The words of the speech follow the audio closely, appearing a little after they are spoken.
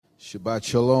Shabbat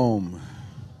Shalom.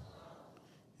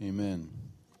 Amen.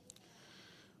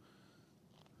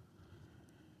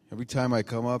 Every time I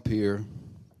come up here,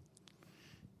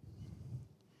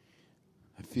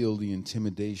 I feel the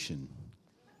intimidation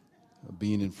of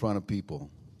being in front of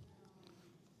people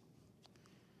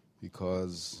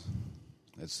because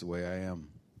that's the way I am.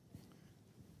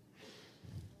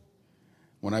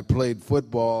 When I played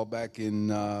football back in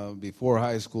before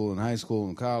high school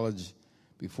and college,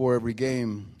 before every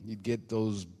game, you'd get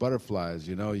those butterflies,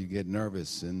 you get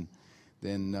nervous. And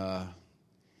then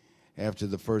after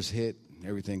the first hit,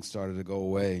 everything started to go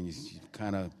away, and you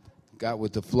kind of got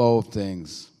with the flow of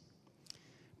things.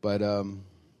 But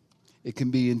it can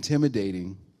be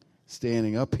intimidating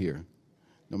standing up here,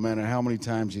 no matter how many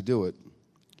times you do it.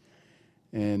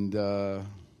 And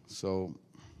so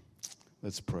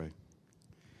let's pray.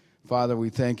 Father,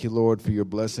 we thank you, Lord, for your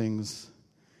blessings.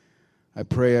 I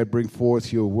pray I bring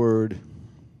forth your word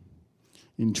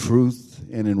in truth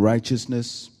and in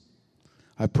righteousness.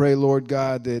 I pray, Lord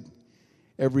God, that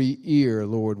every ear,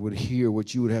 Lord, would hear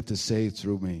what you would have to say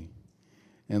through me.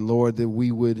 And, Lord, that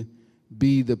we would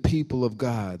be the people of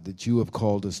God that you have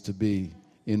called us to be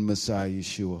in Messiah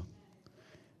Yeshua.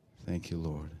 Thank you,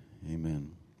 Lord.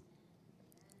 Amen.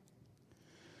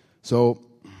 So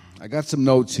I got some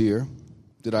notes here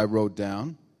that I wrote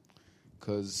down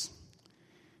because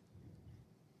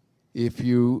if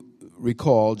you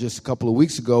recall, just a couple of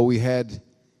weeks ago, we had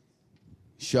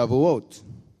Shavuot.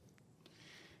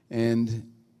 And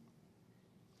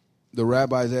the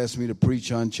rabbis asked me to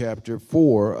preach on chapter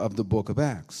 4 of the book of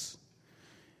Acts.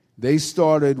 They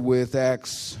started with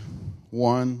Acts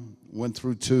 1, went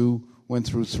through 2, went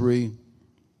through 3.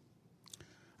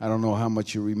 I don't know how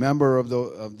much you remember of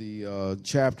the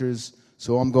chapters,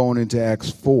 so I'm going into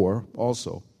Acts 4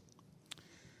 also.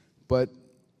 But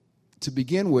to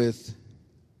begin with,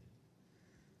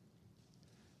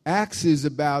 Acts is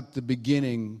about the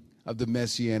beginning of the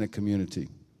Messianic community.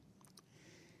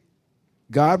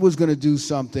 God was going to do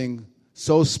something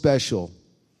so special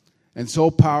and so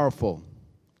powerful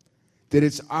that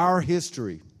it's our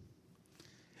history.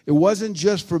 It wasn't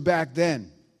just for back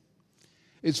then.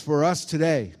 It's for us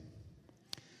today.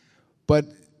 But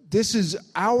this is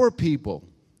our people,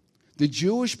 the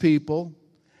Jewish people,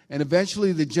 and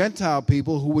eventually the Gentile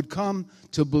people who would come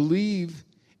to believe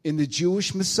in the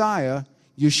Jewish Messiah,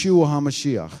 Yeshua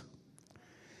HaMashiach.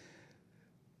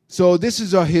 So this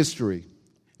is our history,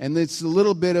 and it's a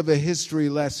little bit of a history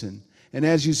lesson. And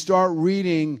as you start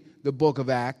reading the book of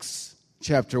Acts,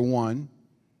 chapter 1,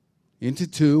 into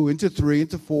 2, into 3,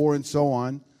 into 4, and so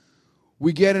on,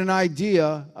 we get an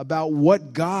idea about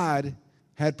what God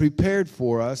had prepared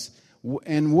for us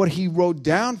and what he wrote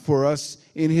down for us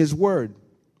in his word.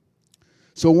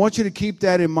 So I want you to keep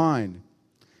that in mind.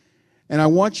 And I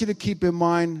want you to keep in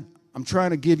mind, I'm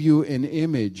trying to give you an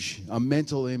image, a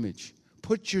mental image.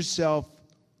 Put yourself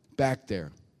back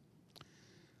there.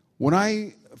 When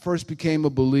I first became a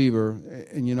believer,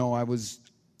 and I was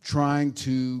trying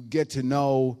to get to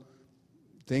know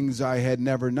things I had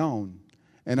never known.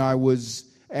 And I was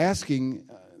asking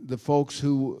the folks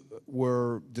who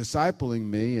were discipling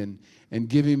me and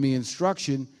giving me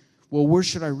instruction, well, where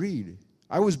should I read?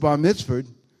 I was bar mitzvahed,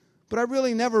 but I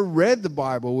really never read the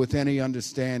Bible with any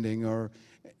understanding, or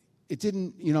it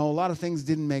didn't, a lot of things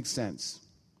didn't make sense.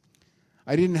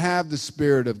 I didn't have the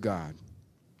Spirit of God.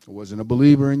 I wasn't a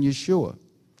believer in Yeshua.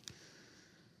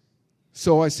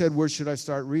 So I said, where should I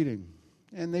start reading?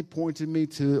 And they pointed me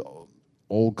to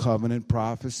Old Covenant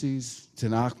prophecies,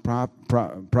 Tanakh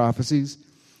prophecies,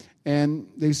 and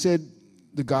they said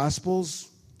the Gospels.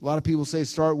 A lot of people say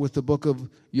start with the book of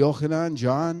Yochanan,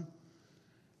 John,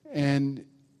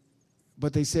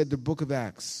 but they said the book of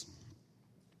Acts.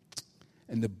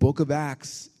 And the book of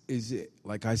Acts is,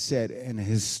 like I said, an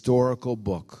historical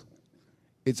book.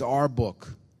 It's our book.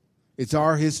 It's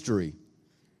our history.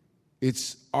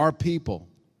 It's our people.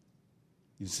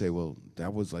 You say, well,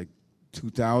 that was like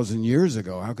 2,000 years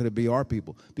ago. How could it be our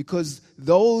people? Because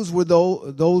those were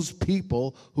those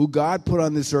people who God put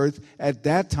on this earth at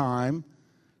that time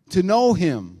to know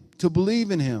him, to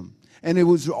believe in him. And it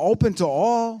was open to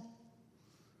all.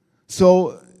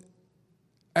 So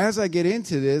as I get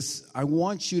into this, I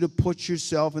want you to put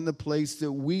yourself in the place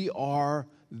that we are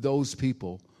those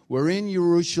people. We're in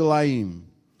Yerushalayim.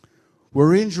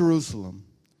 We're in Jerusalem.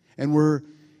 And we're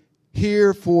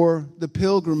here for the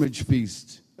pilgrimage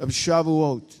feast of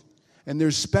Shavuot. And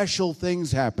there's special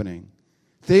things happening.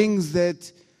 Things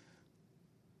that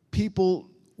people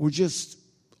were just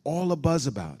all abuzz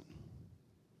about.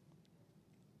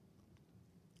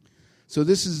 So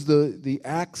this is the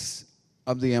Acts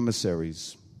of the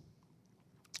Emissaries.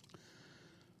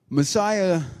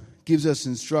 Messiah gives us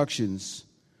instructions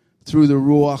through the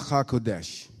Ruach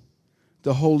HaKodesh,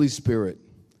 the Holy Spirit,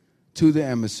 to the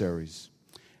emissaries.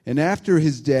 And after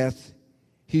his death,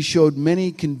 he showed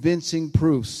many convincing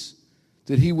proofs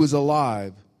that he was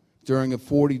alive during a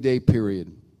 40-day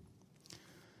period.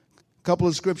 A couple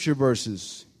of scripture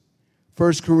verses.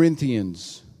 1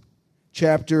 Corinthians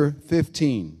chapter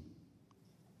 15.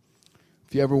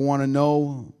 If you ever want to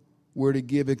know where to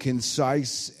give a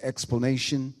concise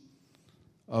explanation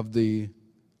of the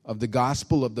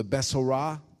gospel of the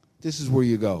Besorah, this is where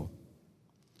you go.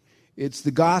 It's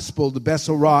the gospel, the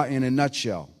Besorah, in a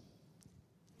nutshell.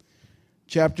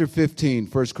 Chapter 15,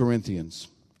 1 Corinthians.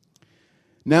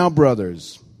 Now,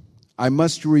 brothers, I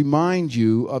must remind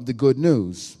you of the good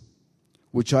news,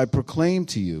 which I proclaimed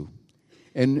to you,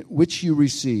 and which you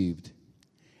received,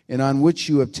 and on which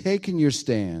you have taken your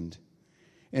stand,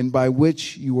 and by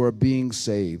which you are being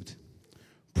saved,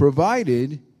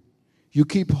 provided you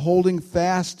keep holding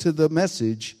fast to the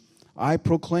message I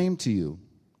proclaimed to you.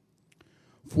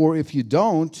 For if you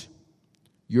don't,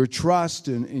 your trust,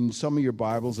 in some of your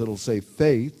Bibles it'll say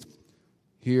faith.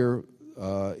 Here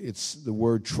it's the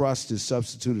word trust is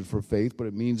substituted for faith, but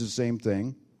it means the same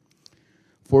thing.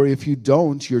 For if you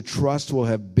don't, your trust will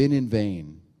have been in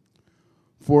vain.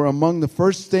 For among the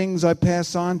first things I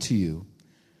pass on to you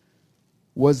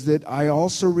was that I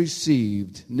also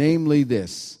received, namely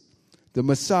this: the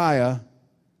Messiah,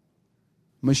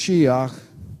 Mashiach,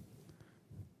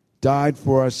 died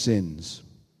for our sins,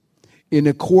 in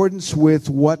accordance with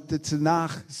what the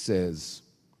Tanakh says.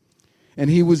 And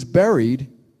he was buried,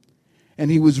 and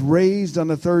he was raised on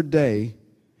the third day,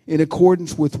 in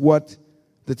accordance with what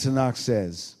the Tanakh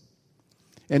says.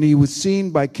 And he was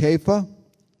seen by Kepha,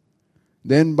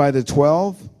 then by the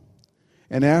 12,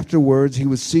 and afterwards he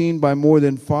was seen by more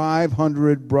than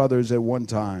 500 brothers at one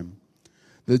time,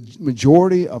 the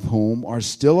majority of whom are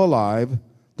still alive,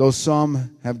 though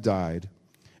some have died.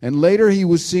 And later he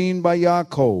was seen by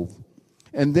Yaakov,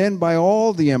 and then by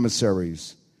all the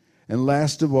emissaries. And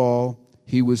last of all,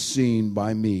 he was seen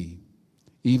by me,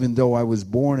 even though I was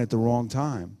born at the wrong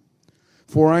time.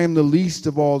 For I am the least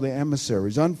of all the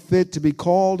emissaries, unfit to be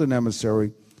called an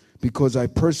emissary, because I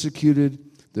persecuted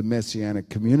the Messianic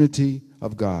community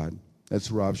of God.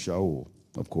 That's Rav Shaul,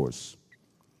 of course.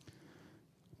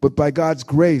 But by God's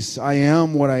grace, I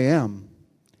am what I am,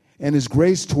 and his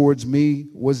grace towards me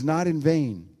was not in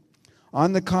vain.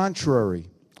 On the contrary,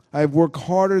 I have worked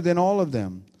harder than all of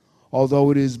them,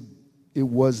 although it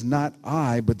was not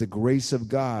I, but the grace of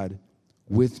God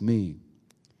with me.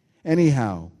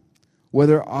 Anyhow,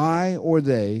 whether I or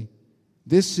they,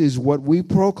 this is what we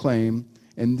proclaim,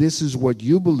 and this is what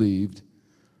you believed.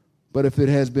 But if it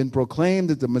has been proclaimed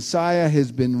that the Messiah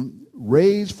has been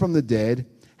raised from the dead,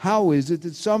 how is it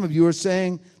that some of you are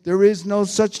saying there is no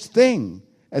such thing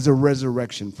as a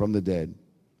resurrection from the dead?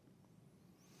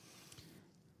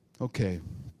 Okay.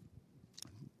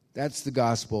 That's the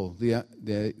gospel, the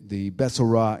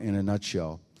Besorah in a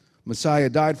nutshell. Messiah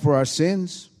died for our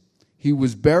sins. He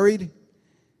was buried,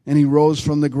 and he rose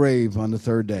from the grave on the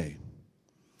third day.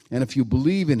 And if you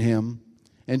believe in him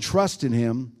and trust in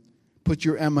him, put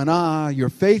your emunah, your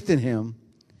faith in him,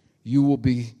 you will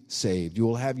be saved. You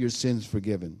will have your sins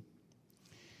forgiven.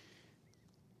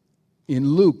 In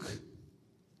Luke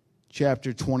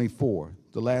chapter 24,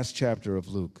 the last chapter of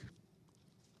Luke,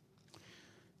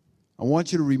 I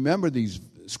want you to remember these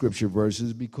scripture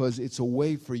verses because it's a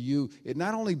way for you. It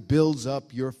not only builds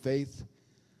up your faith,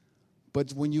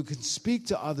 but when you can speak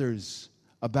to others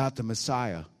about the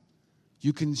Messiah,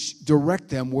 you can direct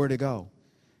them where to go.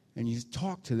 And you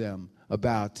talk to them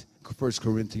about 1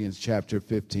 Corinthians chapter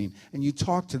 15. And you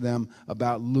talk to them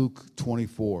about Luke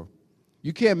 24.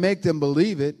 You can't make them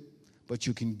believe it, but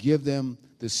you can give them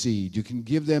the seed. You can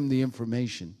give them the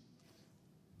information.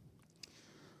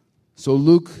 So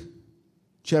Luke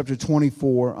chapter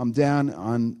 24, I'm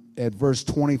down at verse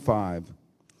 25.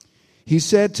 He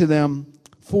said to them,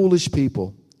 "Foolish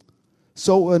people,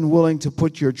 so unwilling to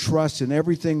put your trust in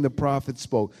everything the prophet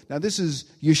spoke." Now this is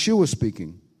Yeshua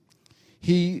speaking.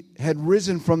 He had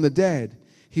risen from the dead.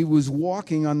 He was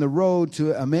walking on the road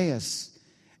to Emmaus,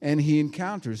 and he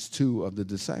encounters two of the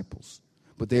disciples,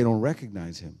 but they don't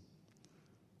recognize him.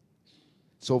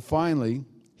 So finally,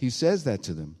 he says that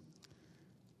to them.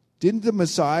 Didn't the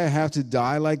Messiah have to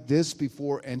die like this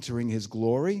before entering his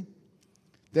glory?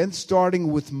 Then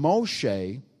starting with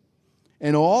Moshe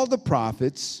and all the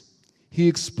prophets, he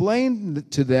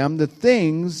explained to them the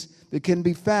things that can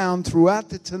be found throughout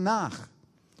the Tanakh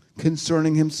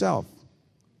concerning himself.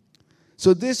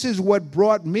 So this is what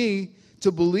brought me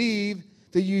to believe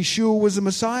that Yeshua was the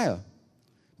Messiah,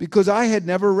 because I had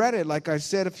never read it, like I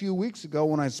said a few weeks ago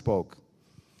when I spoke.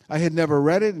 I had never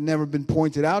read it, it had never been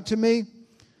pointed out to me.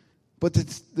 But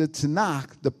the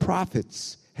Tanakh, the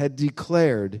prophets, had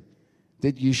declared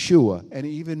that Yeshua and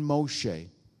even Moshe.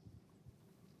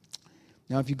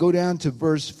 Now, if you go down to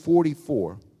verse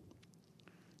 44,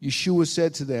 Yeshua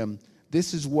said to them,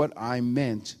 "This is what I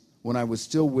meant when I was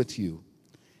still with you,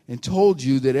 and told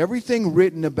you that everything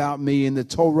written about me in the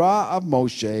Torah of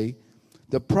Moshe,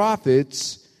 the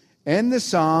prophets, and the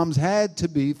Psalms had to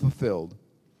be fulfilled."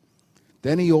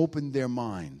 Then he opened their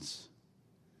minds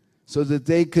so that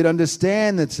they could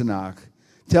understand the Tanakh,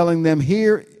 telling them,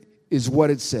 here is what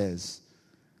it says.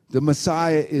 The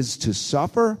Messiah is to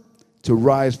suffer, to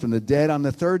rise from the dead on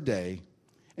the third day,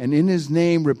 and in his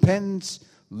name repentance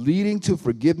leading to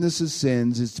forgiveness of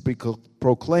sins is to be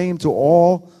proclaimed to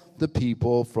all the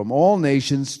people from all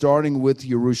nations, starting with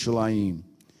Jerusalem.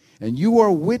 And you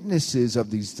are witnesses of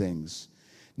these things.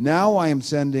 Now I am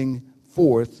sending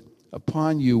forth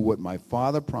upon you what my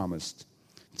Father promised,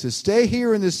 to stay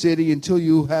here in the city until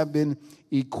you have been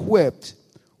equipped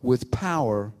with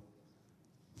power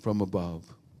from above.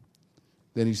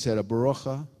 Then he said a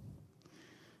barucha,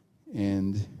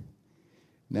 and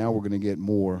now we're going to get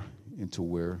more into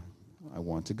where I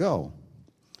want to go.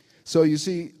 So you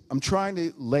see, I'm trying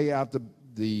to lay out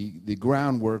the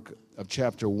groundwork of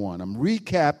chapter 1. I'm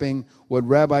recapping what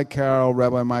Rabbi Carol,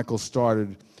 Rabbi Michael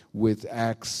started with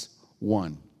Acts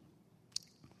 1.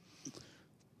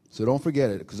 So don't forget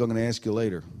it, because I'm going to ask you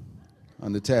later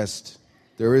on the test.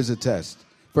 There is a test.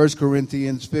 1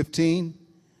 Corinthians 15,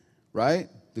 right?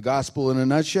 The gospel in a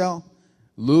nutshell.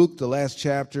 Luke, the last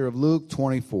chapter of Luke,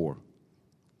 24.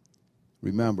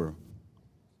 Remember,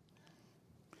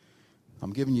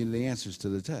 I'm giving you the answers to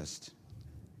the test.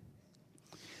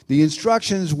 The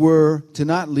instructions were to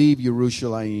not leave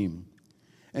Jerusalem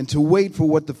and to wait for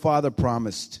what the Father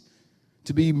promised,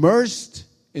 to be immersed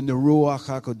in the Ruach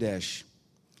HaKodesh.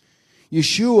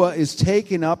 Yeshua is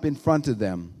taken up in front of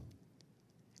them,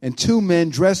 and two men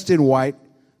dressed in white,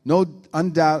 no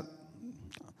doubt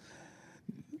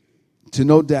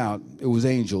it was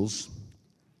angels,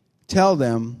 tell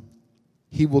them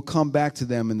he will come back to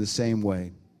them in the same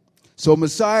way. So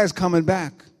Messiah is coming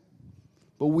back,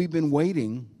 but we've been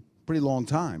waiting a pretty long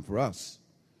time for us.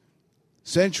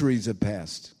 Centuries have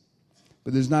passed,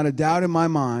 but there's not a doubt in my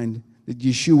mind that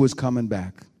Yeshua is coming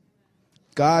back.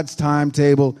 God's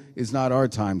timetable is not our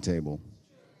timetable.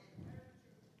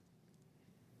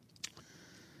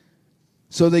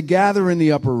 So they gather in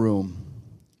the upper room,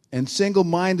 and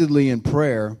single-mindedly in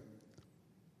prayer,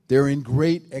 they're in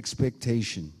great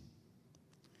expectation,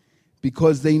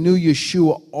 because they knew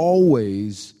Yeshua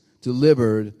always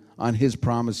delivered on his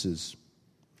promises.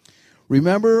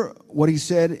 Remember what he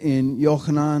said in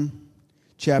Yochanan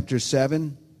chapter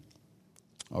 7?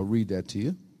 I'll read that to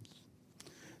you.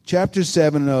 Chapter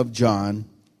 7 of John,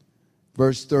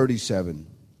 verse 37.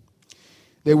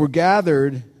 They were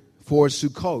gathered for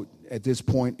Sukkot at this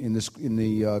point in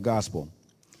the gospel.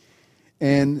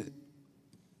 And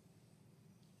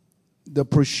the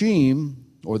Prashim,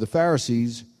 or the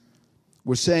Pharisees,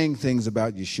 were saying things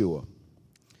about Yeshua.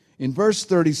 In verse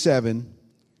 37,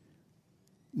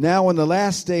 now on the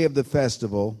last day of the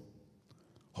festival,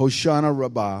 Hoshana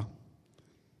Rabbah,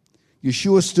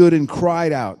 Yeshua stood and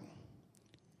cried out,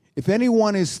 "If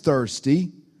anyone is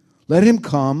thirsty, let him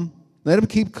come, let him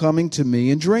keep coming to me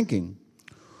and drinking.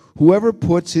 Whoever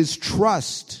puts his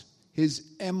trust, his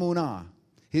emunah,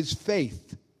 his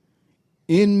faith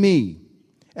in me,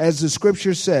 as the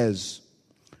scripture says,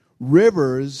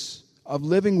 rivers of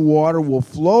living water will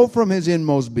flow from his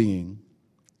inmost being."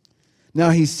 Now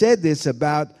he said this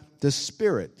about the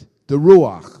Spirit, the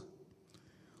Ruach,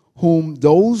 whom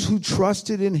those who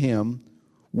trusted in him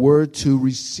were to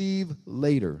receive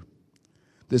later.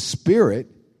 The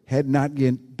Spirit had not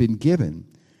yet been given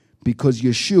because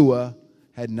Yeshua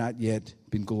had not yet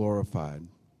been glorified.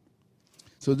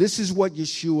 So this is what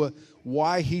Yeshua,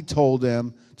 why he told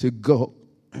them to go,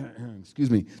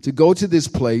 to go to this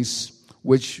place,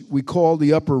 which we call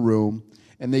the upper room,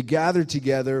 and they gathered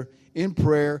together in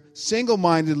prayer,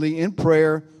 single-mindedly in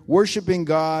prayer, worshiping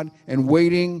God and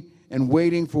waiting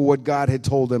for what God had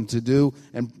told them to do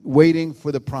and waiting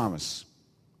for the promise.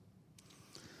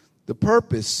 The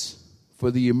purpose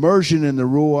for the immersion in the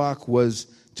Ruach was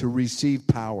to receive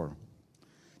power,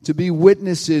 to be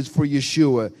witnesses for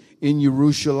Yeshua in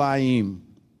Jerusalem,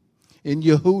 in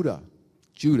Yehuda,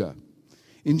 Judah,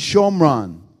 in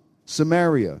Shomron,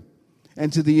 Samaria,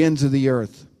 and to the ends of the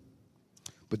earth.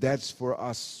 But that's for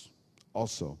us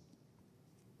also.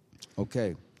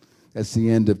 Okay, that's the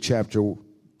end of chapter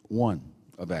 1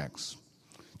 of Acts.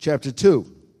 Chapter 2.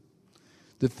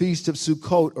 the Feast of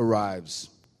Sukkot arrives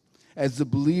as the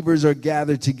believers are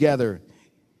gathered together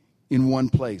in one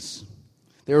place.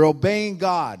 They're obeying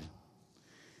God.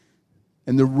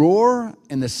 And the roar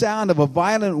and the sound of a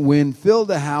violent wind filled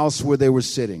the house where they were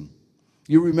sitting.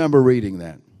 You remember reading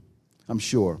that, I'm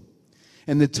sure.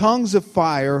 And the tongues of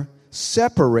fire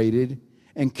separated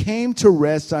and came to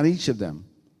rest on each of them.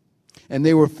 And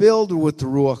they were filled with the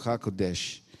Ruach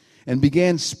HaKodesh and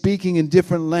began speaking in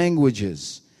different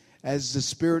languages as the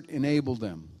Spirit enabled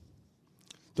them.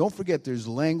 Don't forget, there's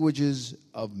languages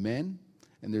of men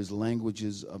and there's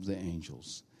languages of the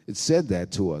angels. It said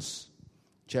that to us.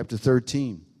 Chapter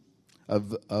 13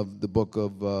 of the book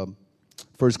of 1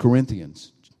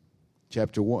 Corinthians,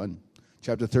 chapter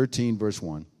 13, verse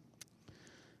 1.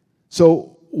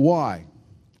 So why?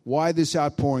 Why this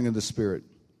outpouring of the Spirit?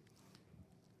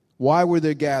 Why were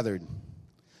they gathered?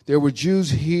 There were Jews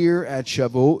here at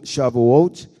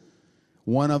Shavuot,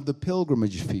 one of the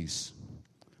pilgrimage feasts,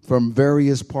 from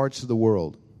various parts of the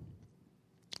world.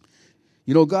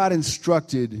 You know, God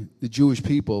instructed the Jewish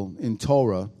people in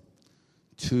Torah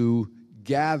to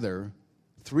gather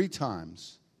three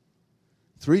times,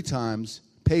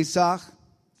 Pesach,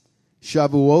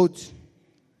 Shavuot,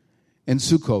 and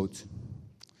Sukkot.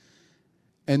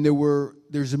 And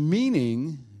there's a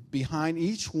meaning behind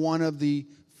each one of the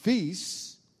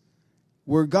feasts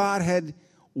where God had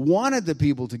wanted the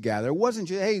people to gather. It wasn't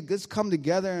just, hey, let's come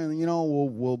together and, you know,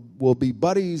 we'll be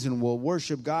buddies and we'll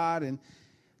worship God. And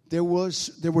there were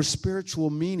spiritual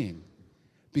meaning.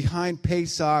 Behind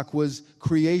Pesach was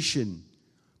creation.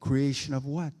 Creation of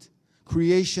what?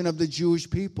 Creation of the Jewish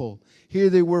people. Here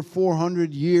they were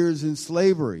 400 years in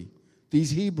slavery,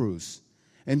 these Hebrews.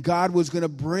 And God was going to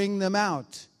bring them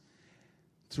out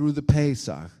through the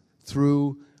Pesach,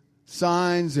 through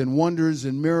signs and wonders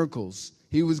and miracles.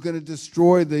 He was going to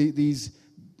destroy these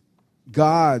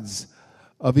gods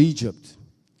of Egypt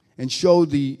and show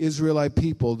the Israelite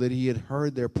people that he had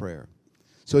heard their prayer.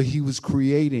 So he was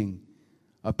creating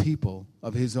a people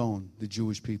of his own, the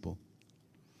Jewish people.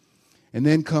 And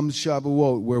then comes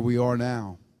Shavuot, where we are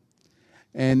now.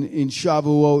 And in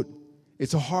Shavuot,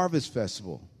 it's a harvest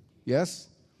festival. Yes?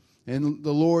 And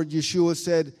the Lord Yeshua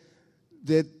said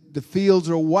that the fields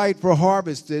are white for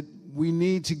harvest, that we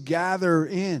need to gather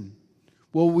in.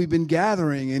 Well, we've been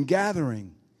gathering and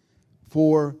gathering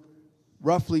for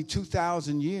roughly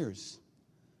 2,000 years.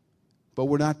 But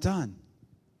we're not done.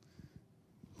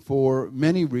 For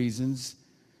many reasons,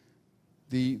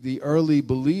 the early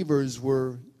believers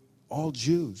were all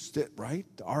Jews, right?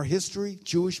 Our history,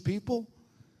 Jewish people.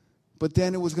 But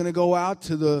then it was going to go out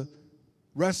to the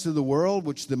rest of the world,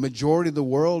 which the majority of the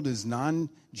world is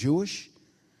non-Jewish.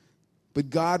 But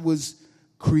God was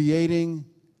creating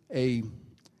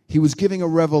He was giving a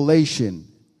revelation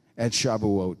at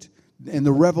Shavuot. And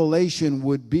the revelation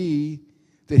would be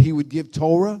that he would give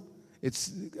Torah.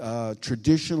 It's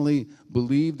traditionally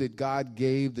believed that God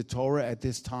gave the Torah at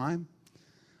this time.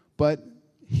 But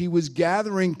he was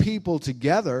gathering people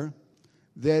together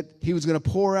that he was going to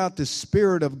pour out the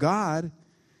Spirit of God.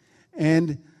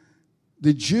 And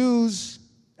the Jews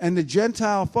and the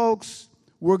Gentile folks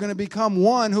were going to become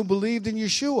one who believed in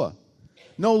Yeshua.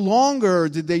 No longer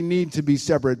did they need to be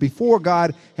separate. Before,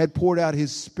 God had poured out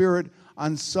his Spirit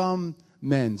on some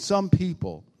men, some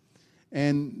people,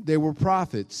 and they were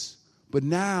prophets. But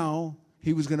now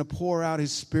he was going to pour out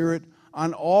his Spirit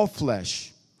on all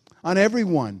flesh, on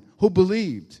everyone who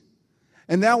believed.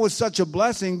 And that was such a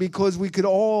blessing because we could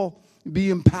all be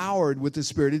empowered with the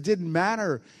Spirit. It didn't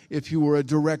matter if you were a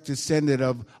direct descendant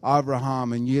of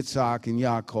Abraham and Yitzhak and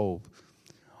Yaakov.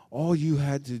 All you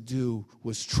had to do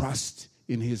was trust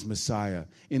in his Messiah,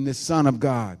 in the Son of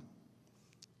God.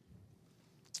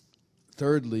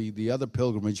 Thirdly, the other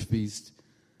pilgrimage feast,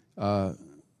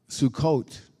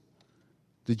 Sukkot.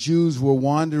 The Jews were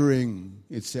wandering,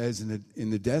 it says, in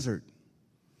the desert.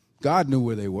 God knew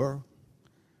where they were.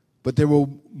 But they were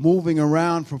moving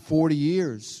around for 40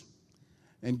 years.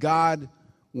 And God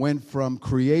went from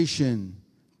creation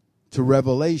to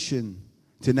revelation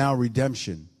to now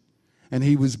redemption. And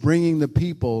he was bringing the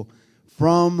people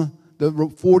from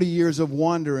the 40 years of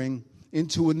wandering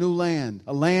into a new land,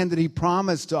 a land that he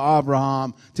promised to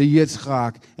Abraham, to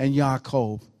Yitzchak, and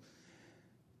Yaakov.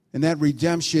 And that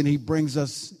redemption, he brings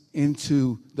us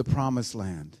into the promised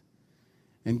land.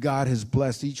 And God has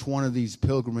blessed each one of these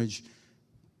pilgrimage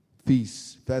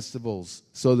feasts, festivals,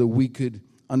 so that we could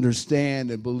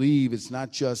understand and believe it's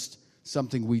not just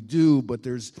something we do, but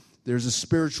there's a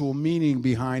spiritual meaning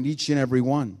behind each and every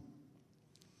one.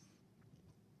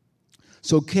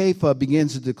 So Kepha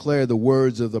begins to declare the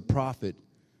words of the prophet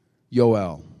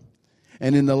Yoel.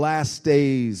 And in the last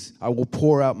days, I will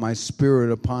pour out my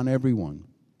Spirit upon everyone.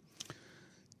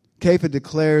 Kepha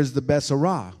declares the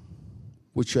Besarah,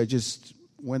 which I just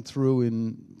went through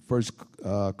in 1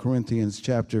 Corinthians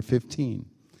chapter 15.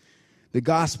 The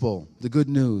gospel, the good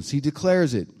news, he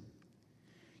declares it.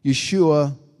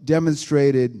 Yeshua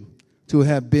demonstrated to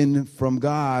have been from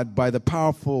God by the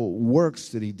powerful works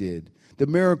that he did, the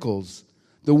miracles,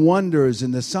 the wonders,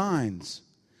 and the signs.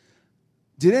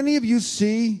 Did any of you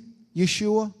see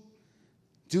Yeshua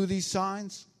do these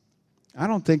signs? I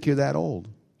don't think you're that old.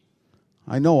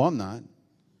 I know I'm not.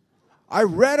 I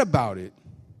read about it.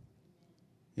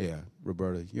 Yeah,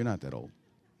 Roberta, you're not that old.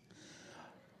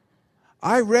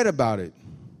 I read about it.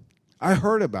 I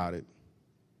heard about it.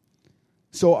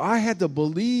 So I had to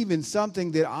believe in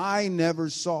something that I never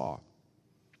saw.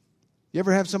 You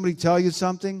ever have somebody tell you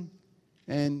something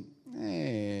and,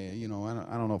 I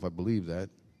don't know if I believe that.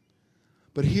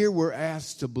 But here we're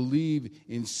asked to believe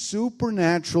in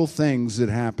supernatural things that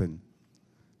happen.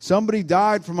 Somebody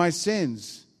died for my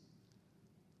sins.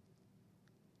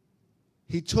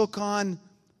 He took on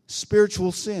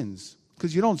spiritual sins.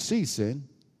 Because you don't see sin,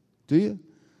 do you?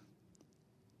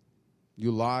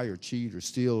 You lie or cheat or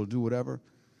steal or do whatever.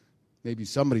 Maybe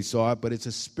somebody saw it, but it's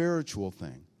a spiritual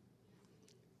thing.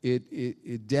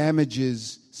 It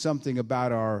damages something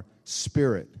about our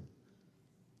spirit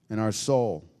and our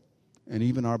soul and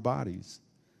even our bodies.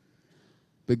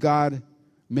 But God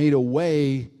made a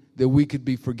way that we could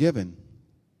be forgiven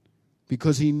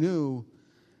because he knew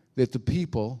that the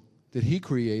people that he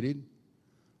created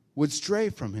would stray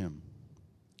from him.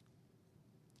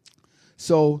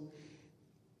 So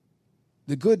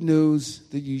the good news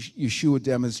that Yeshua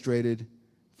demonstrated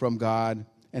from God,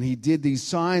 and he did these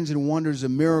signs and wonders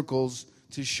and miracles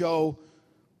to show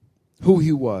who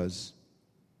he was.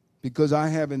 Because I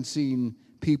haven't seen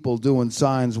people doing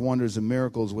signs, wonders, and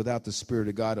miracles without the Spirit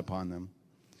of God upon them.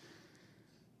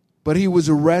 But he was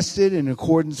arrested in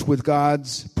accordance with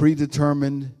God's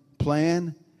predetermined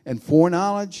plan and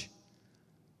foreknowledge.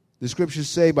 The scriptures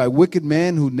say, by wicked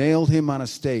men who nailed him on a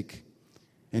stake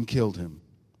and killed him.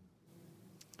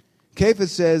 Kepha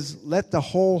says, let the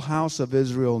whole house of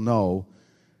Israel know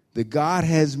that God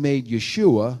has made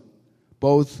Yeshua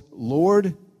both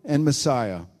Lord and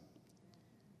Messiah,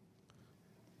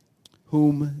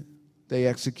 whom they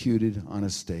executed on a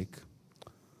stake.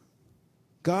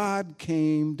 God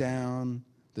came down,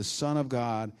 the Son of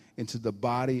God, into the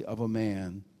body of a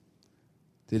man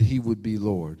that he would be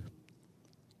Lord.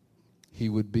 He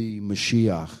would be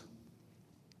Mashiach.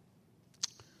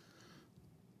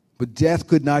 But death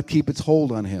could not keep its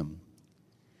hold on him.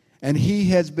 And he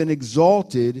has been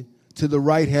exalted to the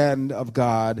right hand of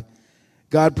God.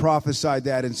 God prophesied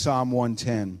that in Psalm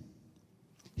 110.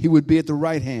 He would be at the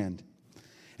right hand.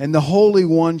 And the Holy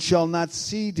One shall not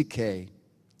see decay.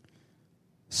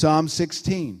 Psalm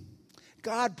 16.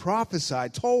 God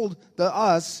prophesied, told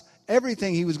us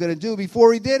everything he was going to do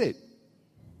before he did it.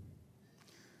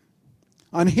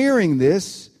 On hearing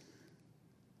this,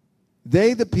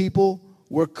 they, the people,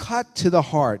 were cut to the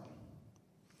heart.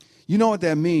 You know what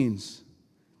that means?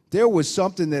 There was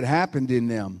something that happened in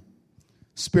them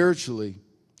spiritually.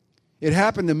 It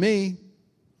happened to me.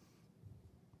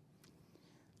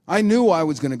 I knew I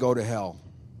was going to go to hell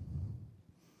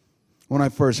when I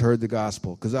first heard the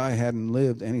gospel because I hadn't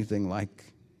lived anything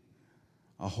like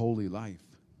a holy life.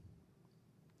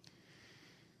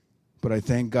 But I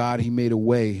thank God he made a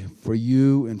way for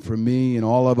you and for me and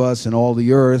all of us and all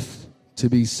the earth to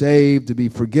be saved, to be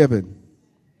forgiven.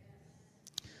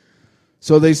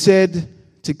 So they said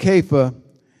to Kepha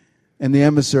and the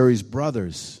emissaries,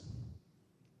 brothers.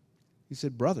 He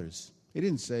said, brothers. He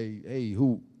didn't say, hey,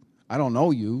 who? I don't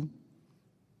know you.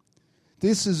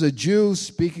 This is a Jew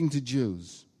speaking to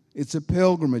Jews. It's a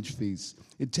pilgrimage feast.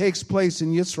 It takes place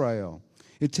in Israel.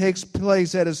 It takes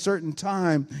place at a certain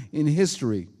time in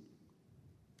history.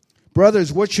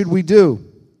 Brothers, what should we do?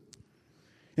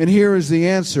 And here is the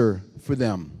answer for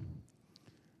them,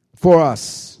 for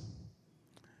us,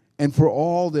 and for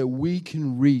all that we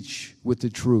can reach with the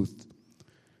truth.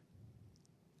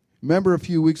 Remember a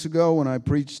few weeks ago when I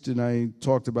preached and I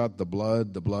talked about the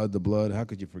blood, the blood, the blood? How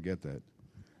could you forget that?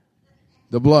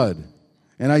 The blood.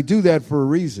 And I do that for a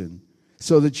reason,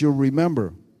 so that you'll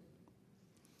remember.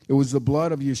 It was the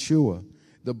blood of Yeshua,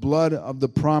 the blood of the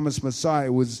promised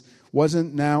Messiah. It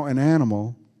wasn't now an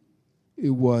animal. It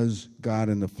was God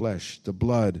in the flesh. The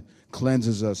blood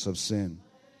cleanses us of sin.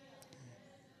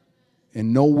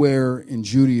 And nowhere in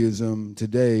Judaism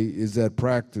today is that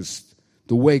practiced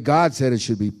the way God said it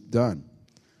should be done,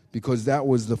 because that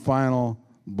was the final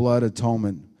blood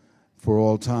atonement for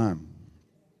all time.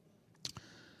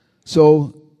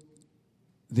 So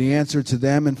the answer to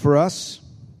them and for us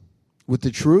with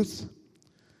the truth?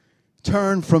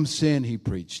 Turn from sin, he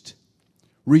preached.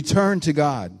 Return to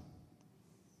God.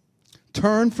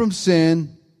 Turn from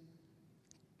sin,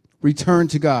 return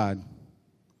to God.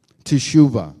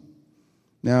 Teshuvah.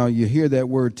 Now, you hear that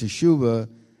word teshuvah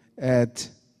at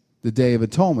the Day of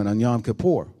Atonement on Yom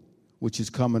Kippur, which is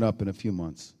coming up in a few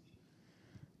months.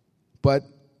 But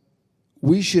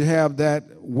we should have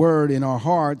that word in our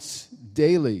hearts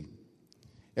daily.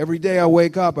 Every day I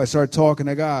wake up, I start talking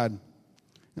to God.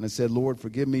 And I said, Lord,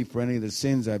 forgive me for any of the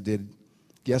sins I did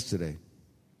yesterday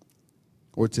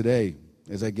or today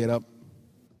as I get up.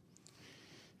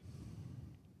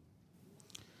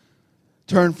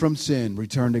 Turn from sin,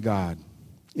 return to God.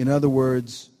 In other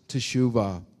words,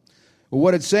 teshuvah. Well,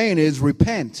 what it's saying is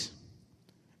repent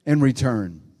and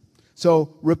return.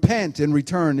 So repent and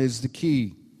return is the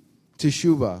key.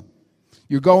 Teshuvah.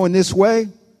 You're going this way,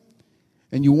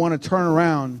 and you want to turn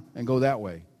around and go that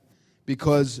way.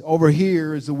 Because over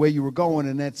here is the way you were going,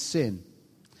 and that's sin.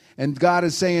 And God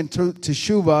is saying to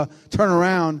Teshuvah, turn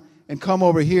around and come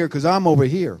over here, because I'm over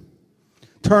here.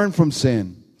 Turn from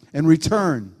sin and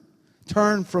return.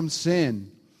 Turn from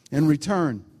sin and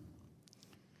return.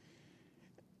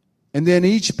 And then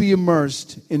each be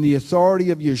immersed in the authority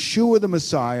of Yeshua the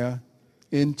Messiah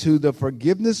into the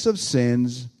forgiveness of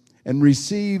sins and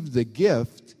receive the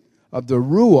gift of the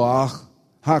Ruach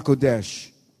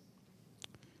HaKodesh.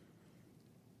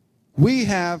 We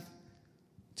have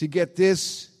to get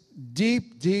this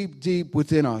deep, deep, deep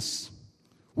within us.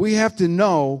 We have to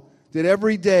know that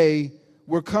every day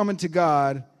we're coming to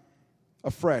God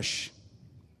afresh.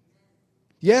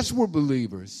 Yes, we're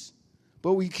believers,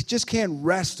 but we just can't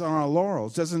rest on our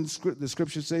laurels. Doesn't the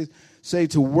scripture say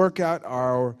to work out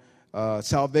our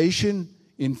salvation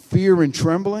in fear and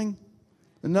trembling?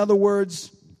 In other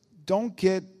words, don't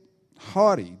get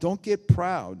haughty. Don't get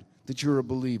proud that you're a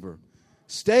believer.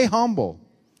 Stay humble.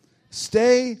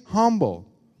 Stay humble.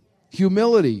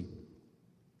 Humility.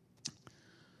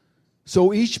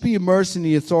 So each be immersed in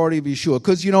the authority of Yeshua.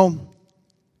 Because,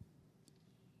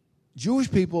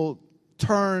 Jewish people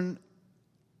turn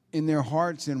in their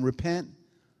hearts and repent.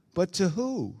 But to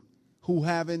who? Who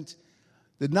haven't.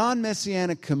 The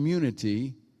non-Messianic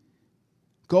community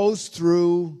goes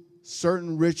through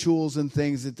certain rituals and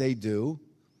things that they do,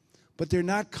 but they're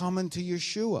not coming to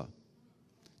Yeshua.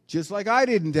 Just like I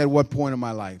didn't at what point in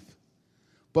my life.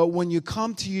 But when you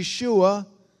come to Yeshua,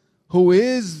 who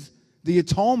is the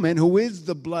atonement, who is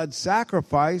the blood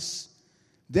sacrifice,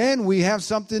 then we have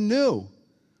something new.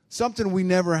 Something we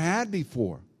never had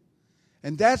before.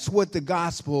 And that's what the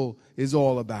gospel is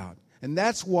all about. And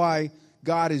that's why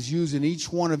God is using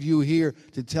each one of you here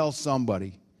to tell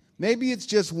somebody. Maybe it's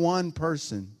just one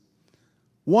person.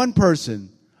 One person,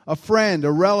 a friend,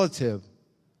 a relative,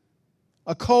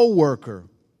 a co-worker,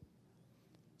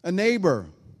 a neighbor.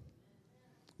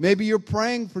 Maybe you're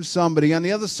praying for somebody on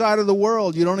the other side of the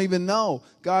world. You don't even know.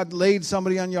 God laid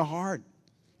somebody on your heart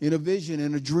in a vision,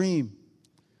 in a dream.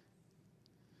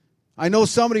 I know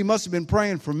somebody must have been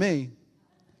praying for me.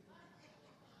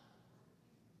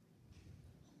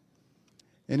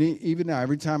 And even now,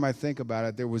 every time I think about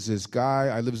it, there was this guy.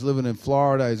 I was living in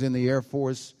Florida. I was in the Air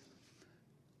Force.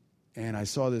 And I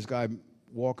saw this guy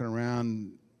walking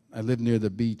around. I lived near the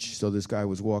beach, so this guy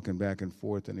was walking back and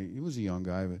forth. And he was a young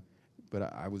guy,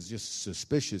 but I was just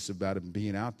suspicious about him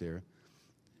being out there.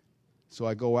 So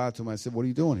I go out to him. I said, "What are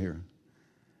you doing here?"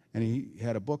 And he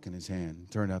had a book in his hand.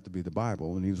 It turned out to be the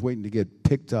Bible. And he was waiting to get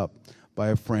picked up by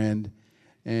a friend.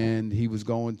 And he was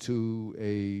going to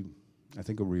a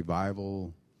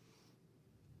revival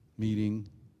meeting.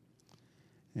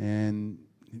 And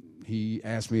he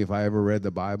asked me if I ever read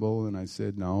the Bible. And I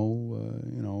said, no,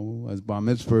 I was bar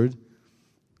mitzvahed.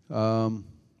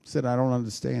 Said, I don't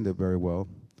understand it very well.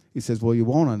 He says, well, you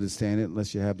won't understand it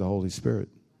unless you have the Holy Spirit.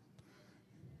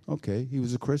 Okay, he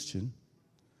was a Christian.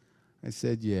 I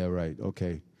said, yeah, right,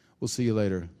 okay. We'll see you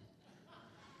later.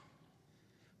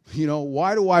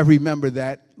 Why do I remember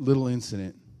that little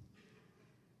incident?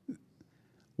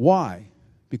 Why?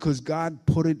 Because God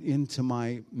put it into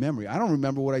my memory. I don't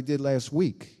remember what I did last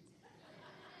week.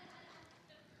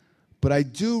 But I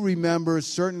do remember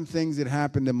certain things that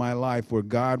happened in my life where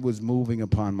God was moving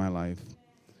upon my life.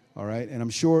 All right? And I'm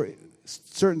sure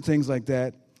certain things like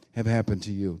that have happened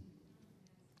to you.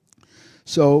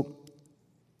 So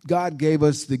God gave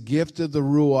us the gift of the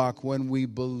Ruach when we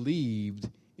believed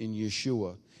in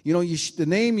Yeshua. The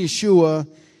name Yeshua,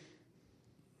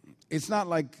 it's not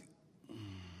like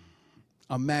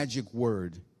a magic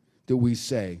word that we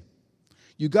say.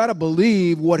 You got to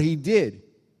believe what he did.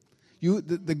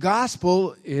 The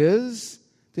gospel is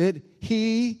that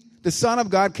he The Son of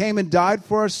God came and died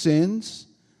for our sins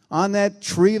on that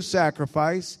tree of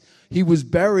sacrifice. He was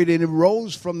buried and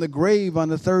rose from the grave on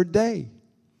the third day.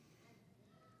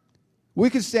 We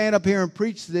can stand up here and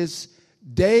preach this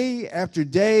day after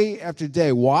day after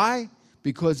day. Why?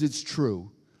 Because it's true.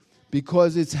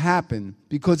 Because it's happened.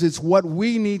 Because it's what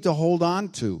we need to hold on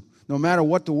to. No matter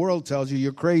what the world tells you,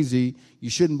 you're crazy, you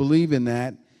shouldn't believe in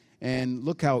that, and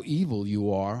look how evil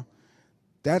you are.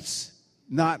 That's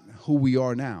not who we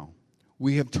are now.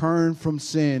 We have turned from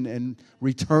sin and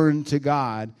returned to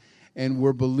God, and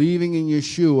we're believing in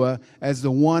Yeshua as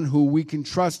the one who we can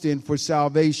trust in for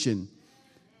salvation.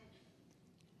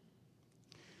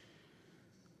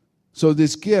 So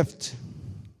this gift,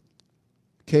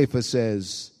 Kepha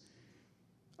says,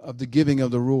 of the giving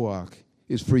of the Ruach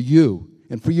is for you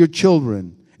and for your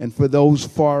children and for those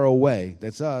far away.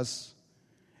 That's us.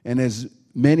 And as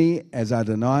many as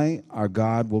Adonai, our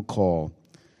God, will call.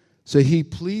 So he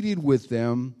pleaded with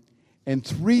them, and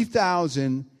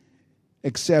 3,000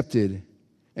 accepted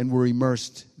and were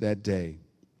immersed that day.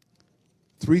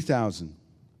 3,000.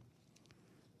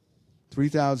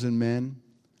 3,000 men.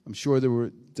 I'm sure there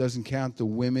were, doesn't count the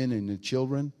women and the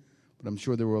children, but I'm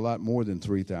sure there were a lot more than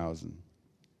 3,000.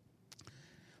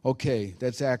 Okay,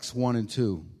 that's Acts 1 and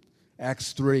 2.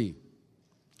 Acts 3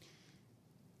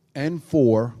 and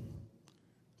 4,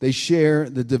 they share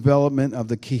the development of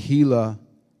the Kehillah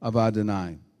of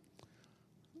Adonai.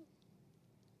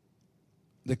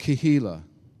 The Kehillah.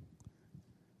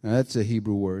 Now that's a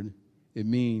Hebrew word. It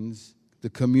means the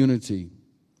community.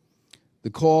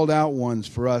 The called out ones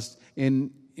for us.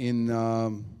 In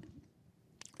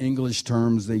English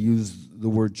terms, they use the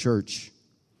word church.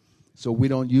 So we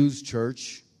don't use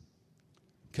church.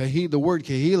 The word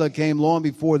Kehillah came long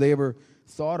before they ever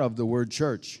thought of the word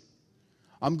church.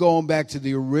 I'm going back to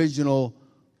the original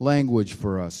language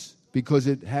for us because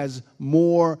it has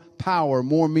more power,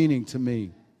 more meaning to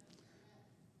me.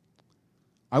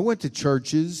 I went to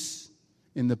churches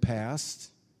in the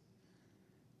past,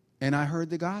 and I heard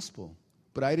the gospel,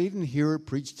 but I didn't hear it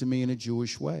preached to me in a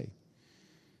Jewish way.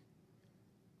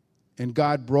 And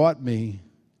God brought me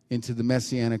into the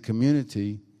Messianic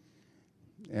community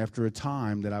after a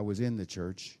time that I was in the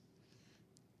church.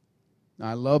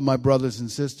 I love my brothers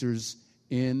and sisters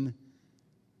in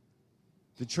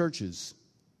the churches.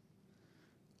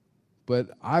 But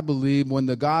I believe when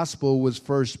the gospel was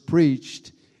first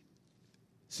preached,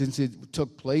 since it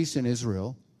took place in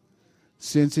Israel,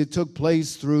 since it took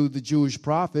place through the Jewish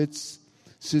prophets,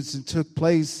 since it took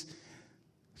place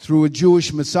through a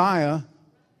Jewish Messiah,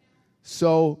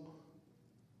 so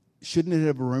shouldn't it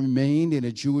have remained in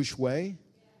a Jewish way?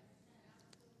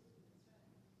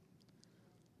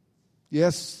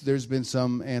 Yes, there's been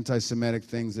some anti-Semitic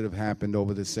things that have happened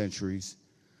over the centuries,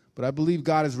 but I believe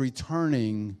God is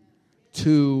returning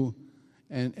to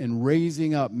and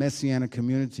raising up Messianic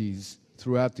communities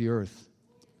throughout the earth.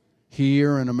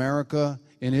 Here in America,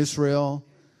 in Israel,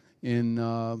 in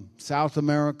South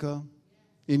America,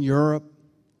 in Europe.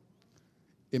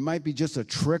 It might be just a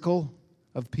trickle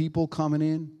of people coming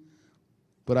in,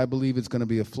 but I believe it's going to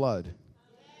be a flood.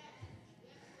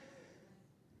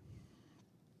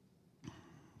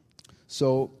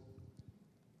 So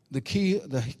the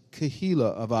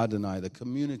Kehillah of Adonai, the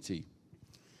community,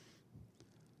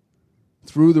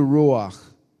 through the Ruach,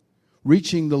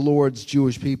 reaching the Lord's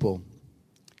Jewish people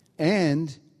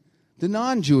and the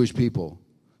non-Jewish people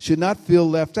should not feel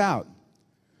left out.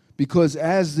 Because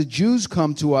as the Jews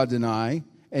come to Adonai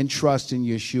and trust in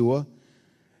Yeshua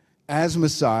as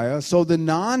Messiah, so the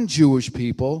non-Jewish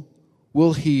people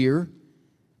will hear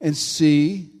and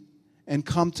see and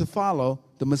come to follow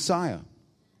the Messiah.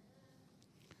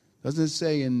 Doesn't it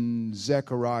say in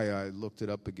Zechariah, I looked it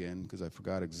up again because I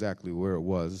forgot exactly where it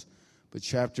was, but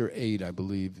chapter 8, I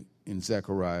believe, in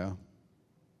Zechariah,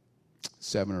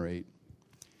 7 or 8,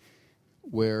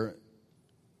 where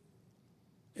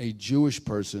a Jewish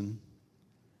person,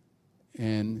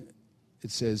 and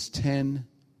it says 10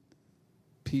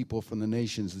 people from the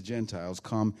nations, the Gentiles,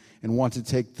 come and want to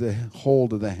take the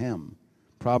hold of the hem,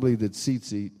 probably the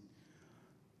tzitzit,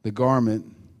 the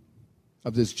garment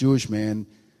of this Jewish man,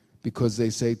 because they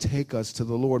say, take us to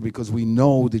the Lord because we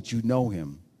know that you know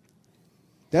him.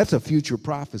 That's a future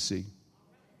prophecy.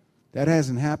 That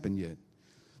hasn't happened yet.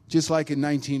 Just like in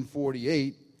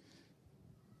 1948,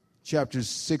 chapter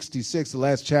 66, the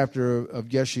last chapter of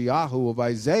Yeshayahu, of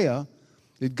Isaiah,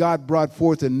 that God brought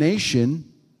forth a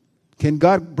nation. Can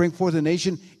God bring forth a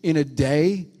nation in a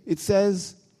day, it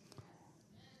says?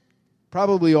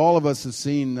 Probably all of us have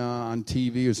seen on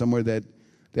TV or somewhere that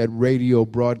radio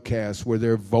broadcast where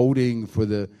they're voting for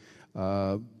the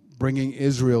bringing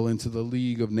Israel into the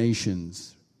League of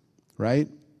Nations. right?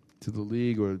 To the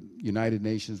League or United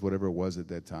Nations, whatever it was at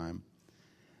that time.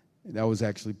 That was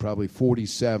actually probably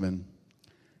 47.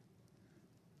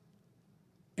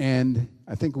 And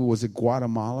I think was it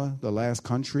Guatemala, the last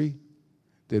country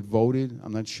that voted?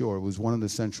 I'm not sure. It was one of the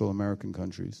Central American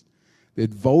countries that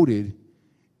voted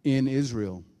in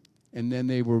Israel. And then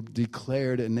they were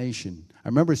declared a nation. I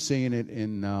remember seeing it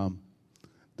in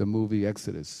the movie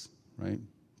Exodus, right?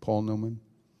 Paul Newman.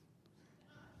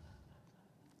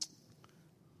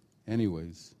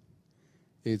 Anyways,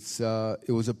 it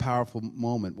was a powerful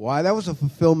moment. Why? That was a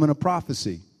fulfillment of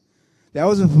prophecy. That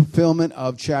was a fulfillment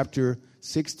of chapter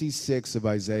 66 of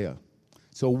Isaiah.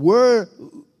 So we're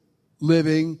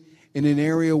living in an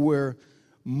area where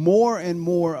more and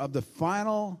more of the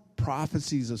final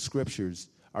prophecies of scriptures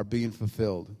are being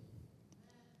fulfilled.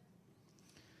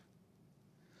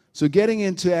 So getting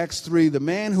into Acts 3, the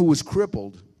man who was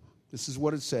crippled, this is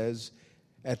what it says,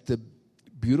 at the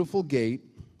beautiful gate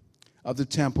of the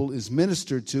temple is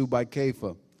ministered to by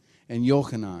Kepha and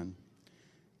Yochanan.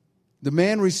 The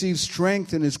man receives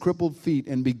strength in his crippled feet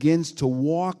and begins to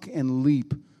walk and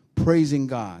leap, praising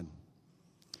God.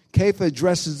 Kepha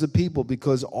addresses the people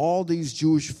because all these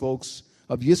Jewish folks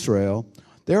of Israel,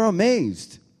 they're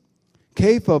amazed.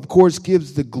 Kepha, of course,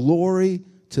 gives the glory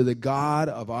to the God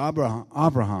of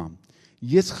Abraham,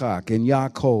 Yitzchak, and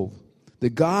Yaakov, the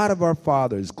God of our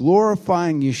fathers,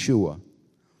 glorifying Yeshua.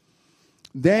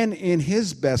 Then in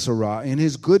his Besorah, in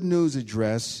his good news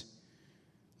address,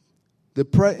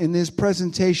 in his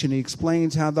presentation, he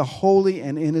explains how the holy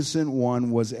and innocent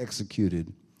one was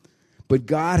executed. But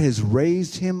God has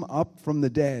raised him up from the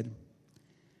dead,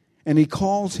 and he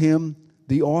calls him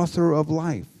the author of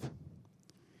life.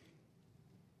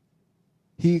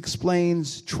 He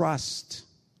explains trust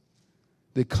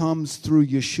that comes through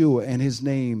Yeshua, and his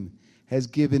name has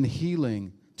given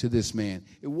healing to this man.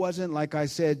 It wasn't, like I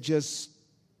said, just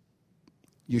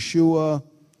Yeshua.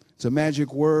 It's a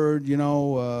magic word, you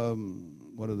know.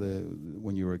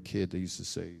 When you were a kid, they used to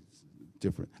say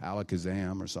different,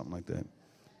 alakazam or something like that,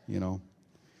 you know.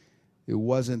 It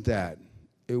wasn't that.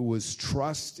 It was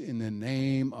trust in the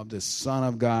name of the Son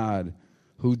of God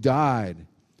who died,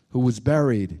 who was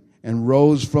buried, and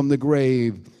rose from the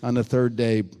grave on the third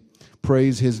day.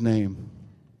 Praise his name.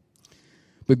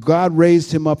 But God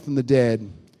raised him up from the dead,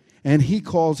 and he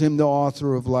calls him the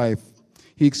author of life.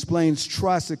 He explains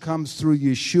trust that comes through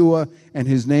Yeshua, and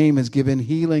his name has given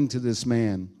healing to this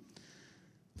man.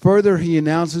 Further, he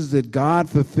announces that God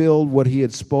fulfilled what he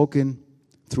had spoken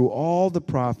through all the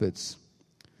prophets.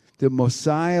 The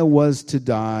Messiah was to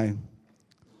die,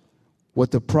 what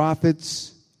the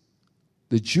prophets,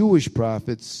 the Jewish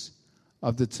prophets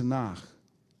of the Tanakh,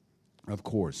 of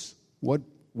course. What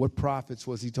prophets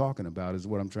was he talking about is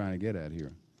what I'm trying to get at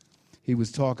here. He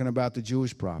was talking about the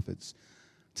Jewish prophets.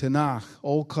 Tanakh,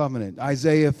 Old Covenant,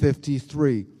 Isaiah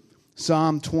 53,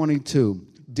 Psalm 22,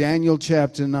 Daniel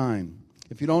chapter 9.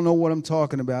 If you don't know what I'm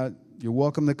talking about, you're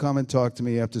welcome to come and talk to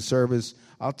me after service.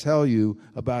 I'll tell you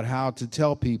about how to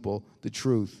tell people the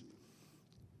truth.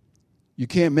 You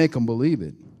can't make them believe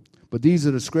it. But these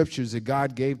are the scriptures that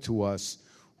God gave to us,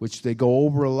 which they go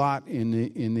over a lot in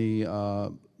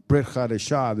the Brit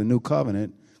Chadashah, the New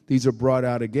Covenant. These are brought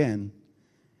out again.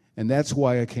 And that's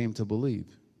why I came to believe.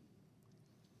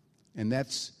 And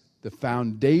that's the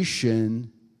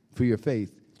foundation for your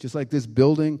faith. Just like this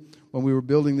building, when we were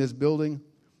building this building,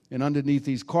 and underneath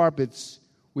these carpets,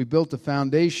 we built the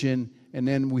foundation, and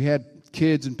then we had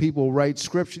kids and people write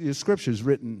scriptures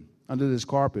written under this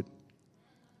carpet.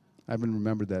 I haven't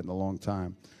remembered that in a long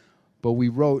time. But we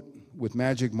wrote with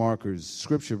magic markers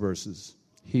scripture verses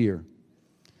here.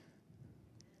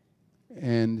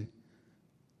 And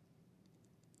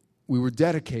we were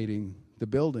dedicating the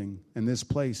building and this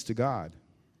place to God.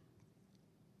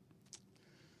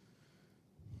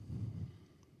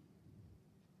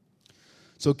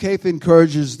 So Kepha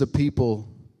encourages the people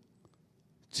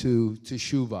to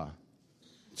teshuvah,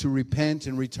 to repent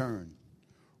and return.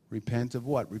 Repent of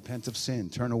what? Repent of sin.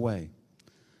 Turn away.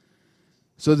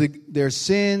 So their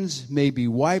sins may be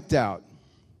wiped out.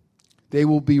 They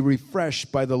will be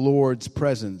refreshed by the Lord's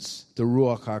presence, the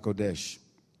Ruach HaKodesh.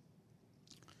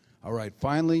 All right,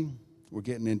 finally, we're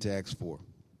getting into Acts 4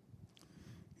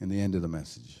 and the end of the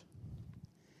message.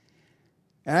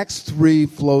 Acts 3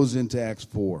 flows into Acts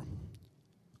 4.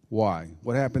 Why?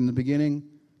 What happened in the beginning?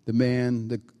 The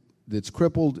man that's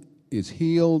crippled is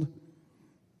healed.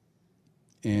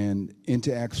 And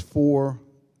into Acts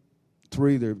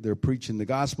 4:3, they're preaching the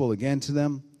gospel again to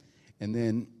them. And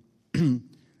then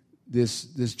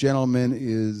this gentleman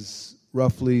is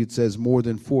roughly, it says, more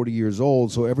than 40 years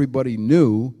old. So everybody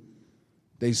knew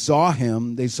They saw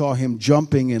him. They saw him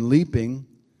jumping and leaping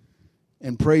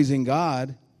and praising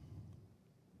God.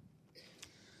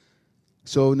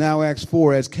 So now Acts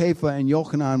 4, as Kepha and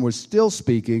Yochanan were still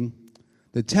speaking,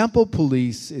 the temple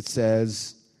police, it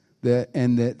says,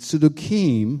 and the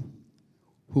Sadducees,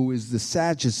 who is the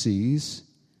Sadducees,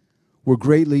 were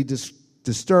greatly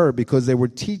disturbed because they were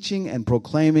teaching and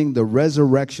proclaiming the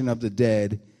resurrection of the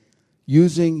dead,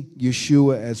 using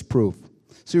Yeshua as proof.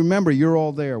 So remember, you're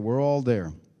all there. We're all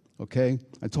there. Okay?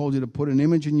 I told you to put an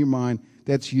image in your mind.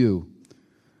 That's you.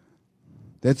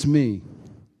 That's me.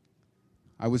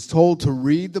 I was told to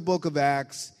read the book of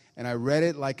Acts, and I read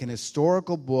it like an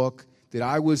historical book, that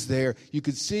I was there. You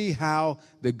could see how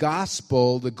the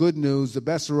gospel, the good news, the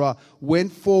Besorah,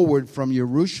 went forward from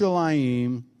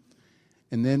Yerushalayim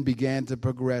and then began to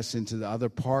progress into the other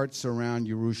parts around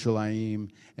Yerushalayim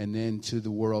and then to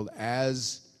the world.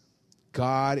 As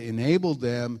God enabled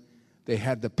them, they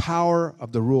had the power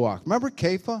of the Ruach. Remember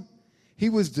Kepha? He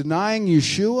was denying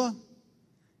Yeshua.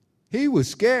 He was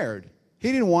scared.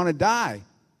 He didn't want to die.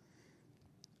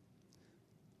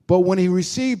 But when he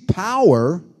received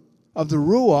power of the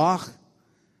Ruach,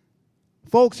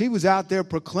 folks, he was out there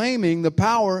proclaiming the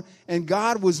power, and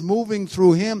God was moving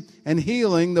through him and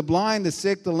healing the blind, the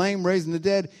sick, the lame, raising the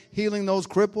dead, healing those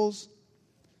cripples.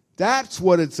 That's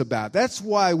what it's about. That's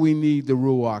why we need the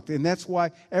Ruach, and that's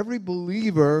why every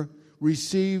believer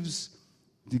receives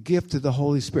the gift of the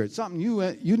Holy Spirit. Something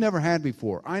you never had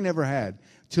before. I never had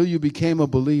till you became a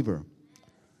believer.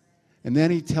 And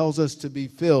then he tells us to be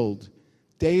filled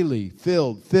daily,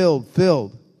 filled.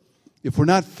 If we're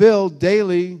not filled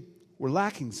daily, we're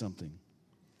lacking something.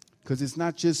 Because it's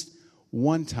not just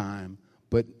one time,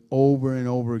 but over and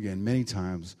over again. Many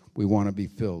times we want to be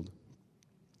filled.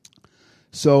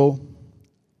 So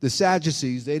the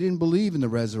Sadducees, they didn't believe in the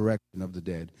resurrection of the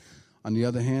dead. On the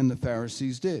other hand, the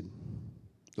Pharisees did.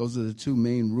 Those are the two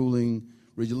main ruling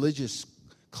religious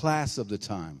class of the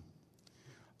time.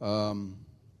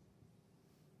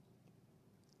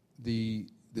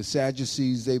 The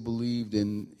Sadducees, they believed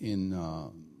in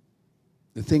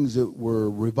the things that were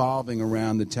revolving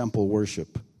around the temple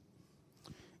worship.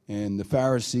 And the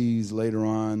Pharisees later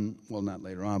on, well, not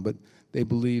later on, but they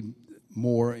believed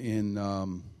more in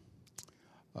the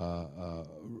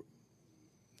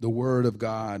Word of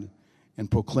God and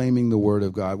proclaiming the Word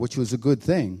of God, which was a good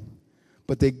thing.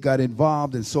 But they got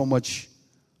involved in so much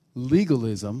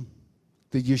legalism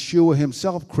that Yeshua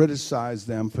himself criticized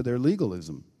them for their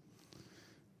legalism.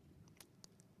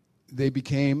 They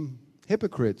became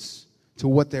hypocrites to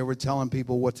what they were telling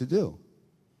people what to do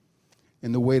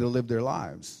and the way to live their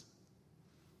lives.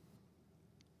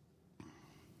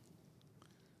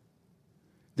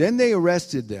 Then they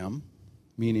arrested them,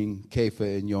 meaning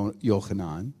Kepha and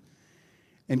Yochanan,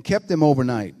 and kept them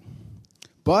overnight.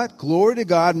 But, glory to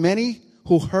God, many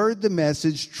who heard the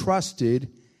message trusted,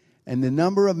 and the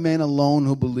number of men alone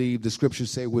who believed, the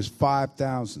scriptures say, was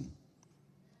 5,000.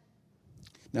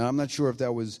 Now, I'm not sure if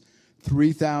that was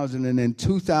 3,000 and then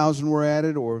 2,000 were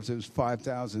added, or if it was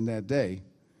 5,000 that day.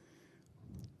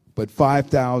 But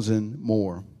 5,000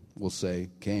 more, we'll say,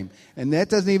 came. And that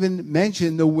doesn't even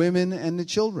mention the women and the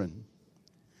children.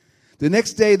 The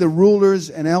next day, the rulers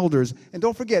and elders, and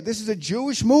don't forget, this is a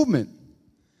Jewish movement.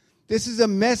 This is a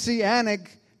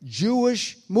messianic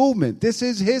Jewish movement. This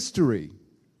is history.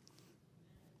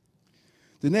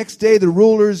 The next day, the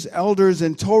rulers, elders,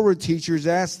 and Torah teachers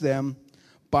asked them,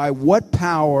 by what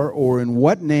power or in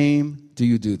what name do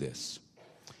you do this?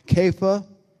 Kepha,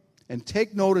 and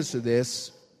take notice of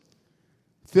this,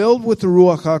 filled with the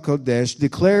Ruach HaKodesh,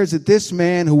 declares that this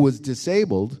man who was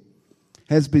disabled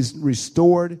has been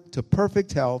restored to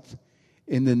perfect health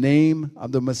in the name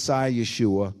of the Messiah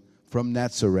Yeshua from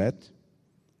Nazareth,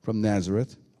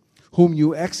 whom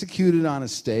you executed on a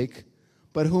stake,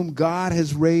 but whom God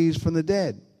has raised from the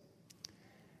dead.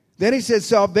 Then he said,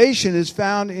 salvation is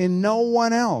found in no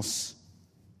one else.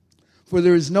 For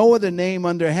there is no other name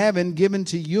under heaven given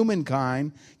to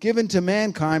humankind, given to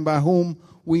mankind, by whom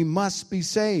we must be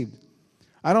saved.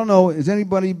 I don't know, has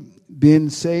anybody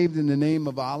been saved in the name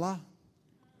of Allah?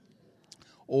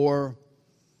 Or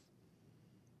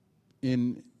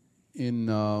in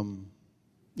the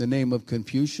name of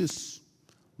Confucius,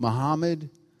 Muhammad,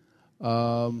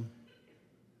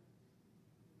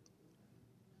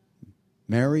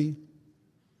 Mary,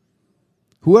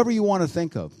 whoever you want to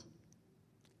think of,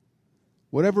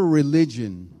 whatever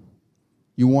religion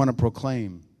you want to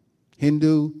proclaim.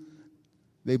 Hindu,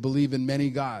 they believe in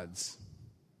many gods.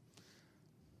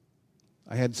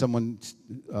 I had someone,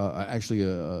 actually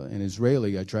an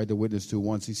Israeli, I tried to witness to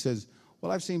once. He says,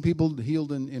 well, I've seen people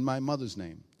healed in my mother's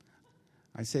name.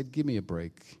 I said, give me a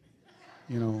break.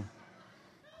 You know,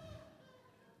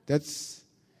 that's,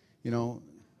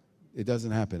 it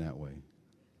doesn't happen that way.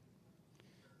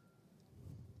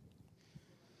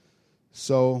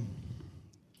 So,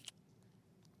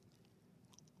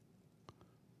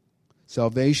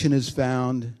 salvation is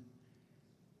found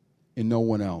in no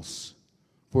one else.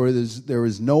 For there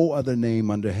is no other name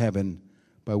under heaven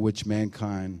by which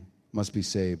mankind must be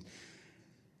saved.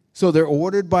 So they're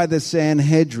ordered by the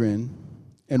Sanhedrin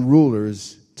and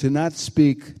rulers to not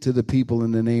speak to the people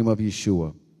in the name of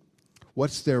Yeshua.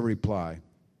 What's their reply?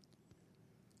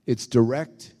 It's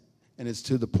direct and it's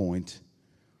to the point.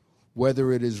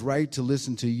 Whether it is right to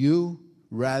listen to you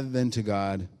rather than to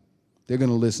God, they're going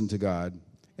to listen to God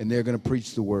and they're going to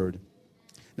preach the word.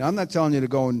 Now, I'm not telling you to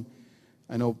go and,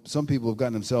 I know some people have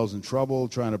gotten themselves in trouble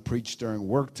trying to preach during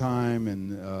work time,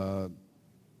 and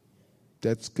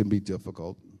that can be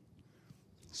difficult,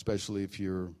 especially if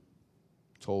you're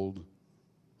told,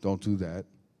 don't do that.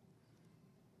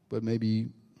 But maybe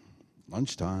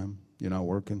lunchtime, you're not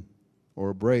working,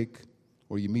 or a break,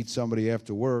 or you meet somebody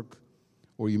after work,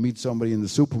 or you meet somebody in the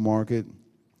supermarket,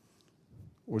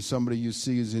 or somebody you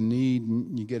see is in need,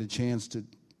 and you get a chance to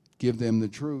give them the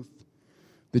truth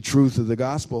of the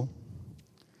gospel.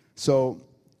 So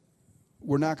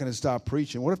we're not going to stop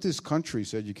preaching. What if this country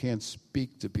said you can't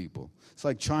speak to people? It's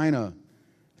like China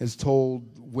has told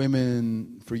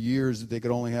women for years that they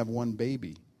could only have one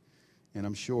baby. And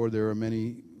I'm sure there are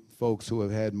many folks who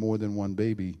have had more than one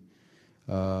baby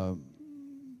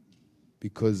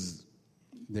because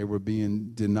they were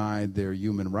being denied their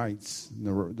human rights,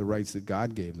 the rights that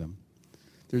God gave them.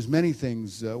 There's many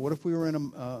things. What if we were in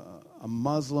a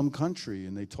Muslim country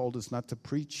and they told us not to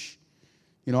preach?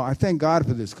 I thank God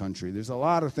for this country. There's a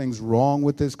lot of things wrong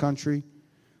with this country,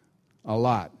 a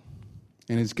lot.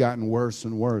 And it's gotten worse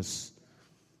and worse.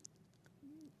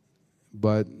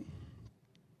 But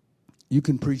you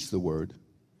can preach the word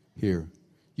here.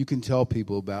 You can tell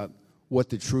people about what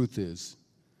the truth is.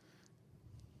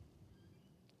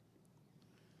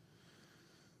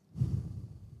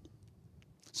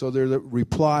 So their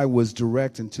reply was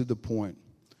direct and to the point.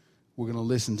 We're going to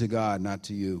listen to God, not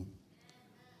to you.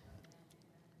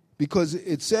 Because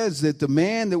it says that the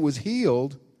man that was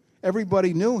healed,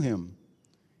 everybody knew him.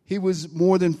 He was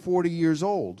more than 40 years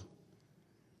old.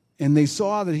 And they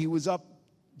saw that he was up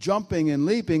jumping and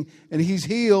leaping, and he's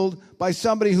healed by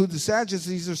somebody who the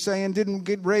Sadducees are saying didn't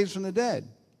get raised from the dead.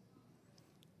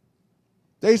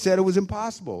 They said it was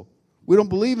impossible. We don't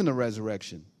believe in the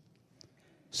resurrection.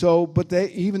 So, but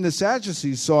even the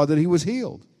Sadducees saw that he was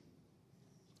healed.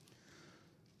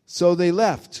 So they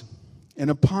left. And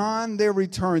upon their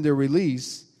return, their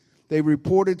release, they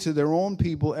reported to their own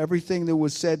people everything that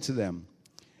was said to them.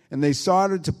 And they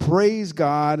started to praise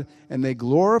God, and they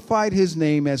glorified his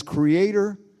name as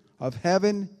creator of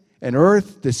heaven and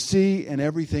earth, the sea, and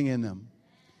everything in them.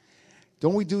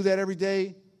 Don't we do that every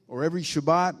day or every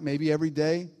Shabbat, maybe every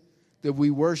day, that we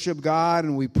worship God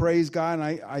and we praise God?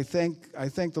 And I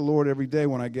thank the Lord every day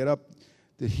when I get up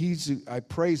that I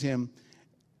praise him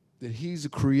that he's the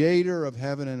creator of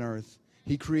heaven and earth.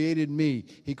 He created me.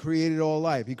 He created all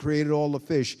life. He created all the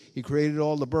fish. He created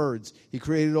all the birds. He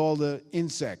created all the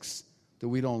insects that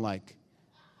we don't like.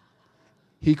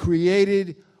 He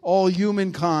created all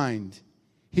humankind.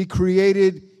 He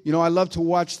created, I love to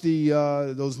watch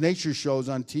those nature shows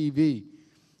on TV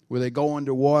where they go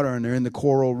underwater and they're in the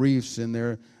coral reefs and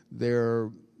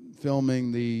they're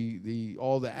filming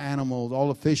all the animals, all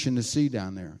the fish in the sea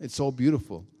down there. It's so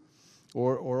beautiful.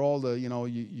 Or all the,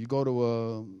 you go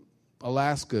to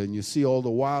Alaska and you see all the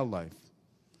wildlife.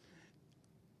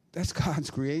 That's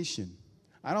God's creation.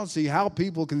 I don't see how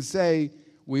people can say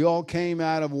we all came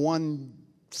out of one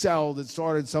cell that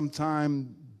started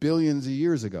sometime billions of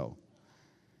years ago.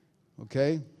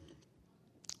 Okay?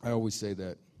 I always say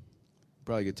that.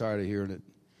 Probably get tired of hearing it.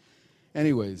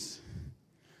 Anyways,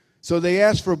 so they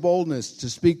asked for boldness to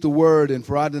speak the word and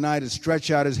for Adonai to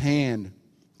stretch out his hand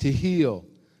to heal,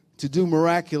 to do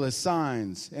miraculous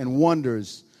signs and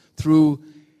wonders through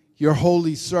your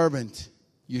holy servant,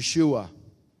 Yeshua.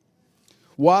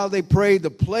 While they prayed,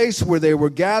 the place where they were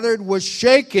gathered was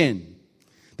shaken.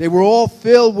 They were all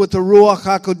filled with the Ruach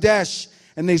HaKodesh,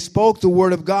 and they spoke the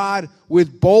word of God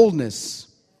with boldness.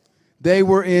 They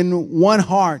were in one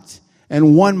heart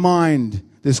and one mind,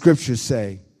 the scriptures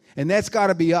say. And that's got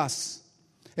to be us.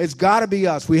 It's got to be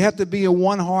us. We have to be in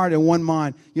one heart and one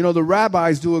mind. The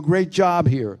rabbis do a great job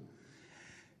here.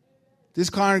 This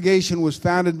congregation was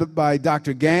founded by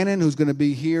Dr. Gannon, who's going to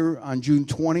be here on June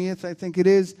 20th, I think it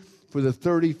is, for the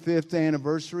 35th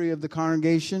anniversary of the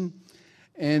congregation.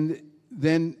 And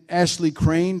then Ashley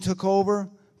Crane took over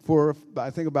for, I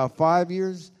think, about 5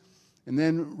 years. And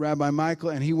then Rabbi Michael,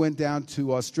 and he went down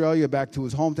to Australia, back to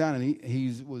his hometown,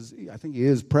 and I think he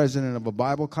is president of a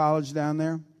Bible college down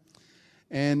there.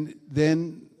 And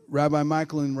then Rabbi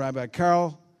Michael and Rabbi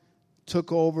Carol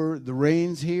took over the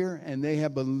reins here, and they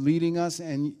have been leading us.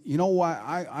 And you know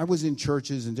why? I was in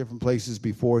churches in different places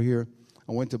before here.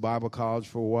 I went to Bible college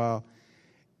for a while.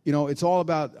 You know, it's all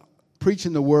about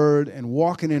preaching the word and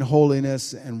walking in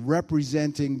holiness and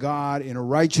representing God in a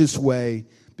righteous way,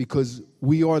 because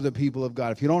we are the people of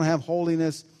God. If you don't have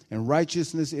holiness and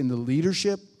righteousness in the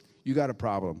leadership, you got a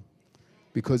problem.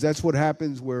 Because that's what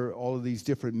happens where all of these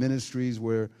different ministries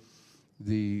where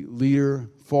the leader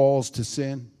falls to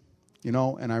sin, you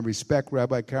know, and I respect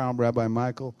Rabbi Carol and Rabbi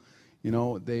Michael. You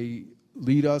know, they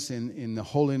lead us in the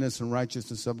holiness and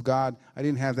righteousness of God. I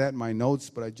didn't have that in my notes,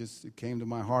 but it came to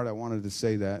my heart. I wanted to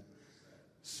say that.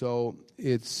 So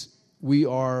we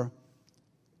are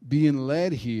being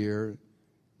led here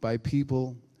by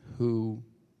people who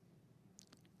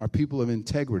are people of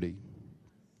integrity.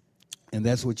 And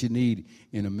that's what you need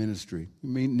in a ministry.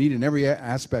 You need in every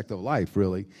aspect of life,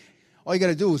 really. All you got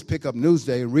to do is pick up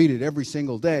Newsday and read it every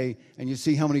single day, and you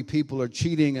see how many people are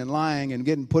cheating and lying and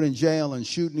getting put in jail and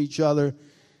shooting each other.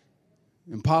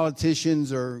 And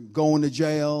politicians are going to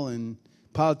jail, and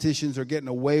politicians are getting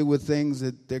away with things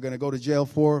that they're going to go to jail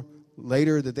for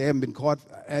later that they haven't been caught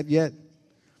at yet.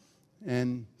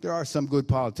 And there are some good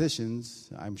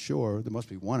politicians, I'm sure. There must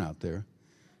be one out there.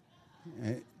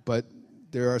 But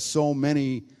there are so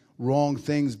many wrong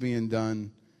things being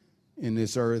done in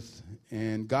this earth,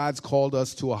 and God's called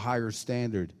us to a higher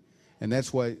standard. And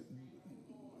that's what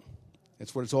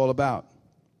it's all about.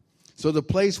 So the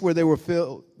place where they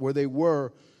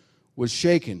were was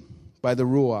shaken by the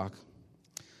Ruach.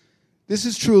 This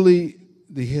is truly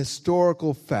the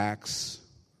historical facts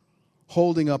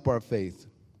holding up our faith.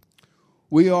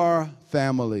 We are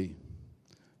family,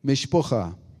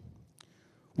 mishpucha.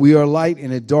 We are light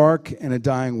in a dark and a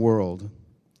dying world.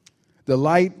 The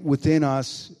light within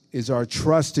us is our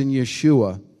trust in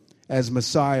Yeshua as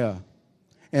Messiah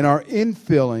and our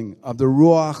infilling of the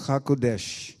Ruach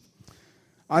HaKodesh.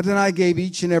 Adonai gave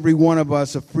each and every one of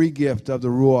us a free gift of the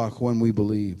Ruach when we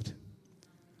believed.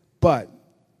 But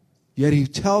yet he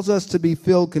tells us to be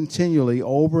filled continually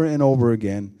over and over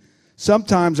again.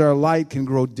 Sometimes our light can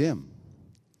grow dim.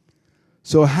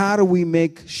 So how do we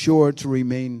make sure to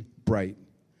remain bright?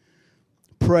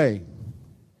 Pray.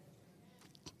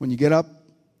 When you get up,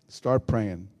 start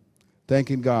praying,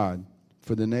 thanking God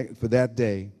for that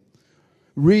day.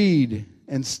 Read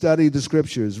and study the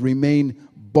scriptures. Remain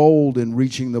bold in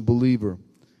reaching the believer.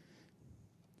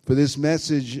 For this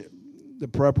message, the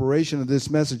preparation of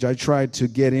this message, I tried to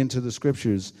get into the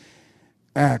scriptures.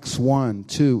 Acts 1,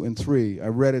 2, and 3. I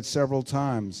read it several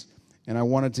times. And I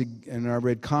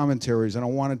read commentaries, and I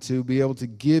wanted to be able to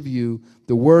give you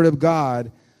the Word of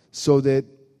God so that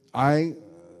I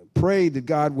prayed that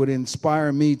God would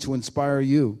inspire me to inspire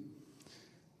you.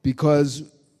 Because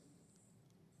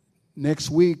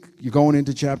next week, you're going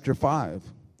into chapter 5,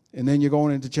 and then you're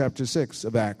going into chapter 6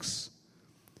 of Acts,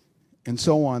 and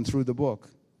so on through the book.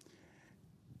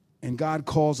 And God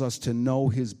calls us to know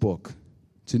His book,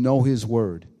 to know His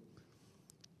Word.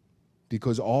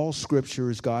 Because all Scripture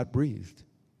is God-breathed.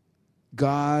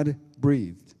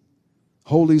 God-breathed.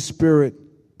 Holy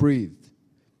Spirit breathed.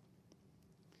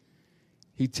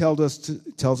 He tells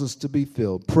us to be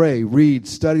filled. Pray, read,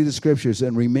 study the Scriptures,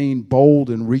 and remain bold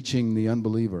in reaching the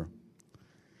unbeliever.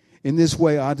 In this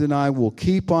way, Adonai will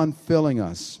keep on filling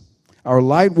us. Our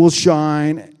light will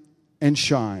shine and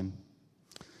shine.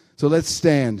 So let's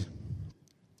stand.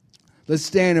 Let's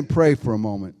stand and pray for a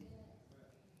moment.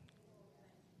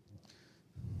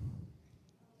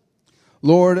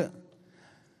 Lord,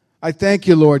 I thank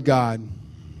you, Lord God,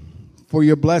 for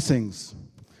your blessings,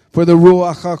 for the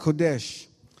Ruach HaKodesh.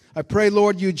 I pray,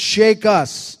 Lord, you'd shake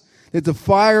us, that the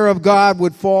fire of God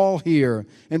would fall here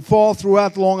and fall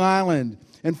throughout Long Island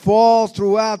and fall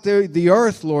throughout the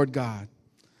earth, Lord God.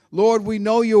 Lord, we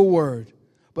know your word,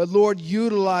 but Lord,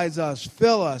 utilize us,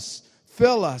 fill us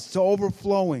to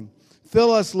overflowing.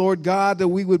 Fill us, Lord God, that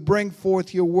we would bring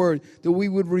forth your word, that we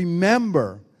would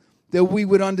remember, that we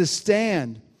would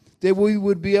understand, that we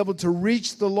would be able to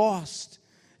reach the lost.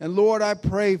 And Lord, I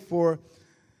pray for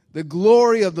the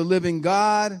glory of the living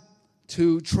God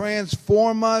to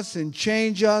transform us and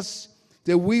change us,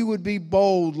 that we would be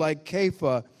bold like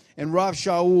Kepha and Rav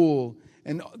Shaul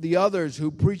and the others who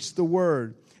preached the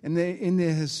word. And in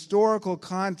the historical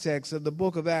context of the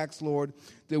book of Acts, Lord,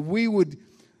 that we would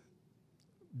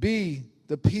be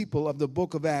the people of the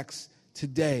book of Acts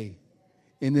today.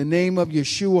 In the name of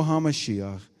Yeshua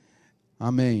HaMashiach.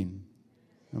 Amen.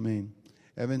 Amen.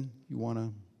 Evan, you want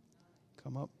to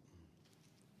come up.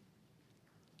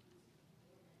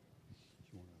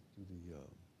 You want to do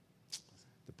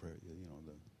the prayer, okay.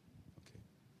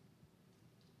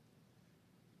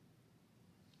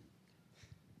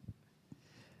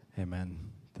 Amen.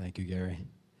 Thank you, Gary.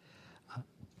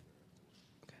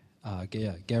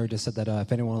 Gary just said that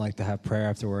if anyone would like to have prayer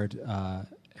afterward,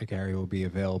 Gary will be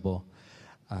available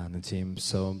on the team.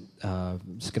 So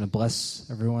I'm just going to bless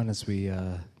everyone as we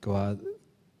go out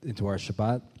into our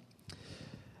Shabbat.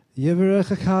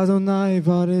 Yevarechecha Adonai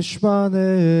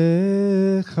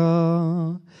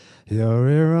v'yishmerecha,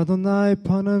 Yarer Adonai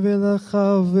panav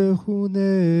elecha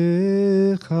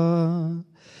v'chunecha,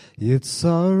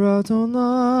 Yitzar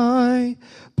Adonai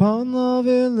panav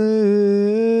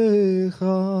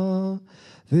elecha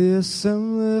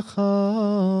v'yasem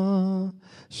lecha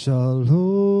shalom.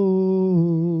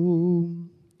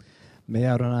 May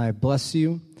Adonai bless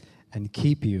you and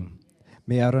keep you.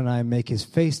 May Adonai make his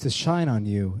face to shine on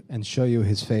you and show you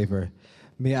his favor.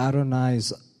 May Adonai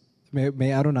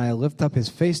lift up his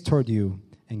face toward you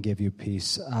and give you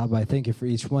peace. Abba, I thank you for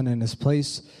each one in this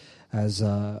place as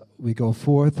we go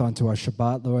forth onto our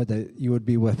Shabbat, Lord, that you would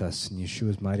be with us. In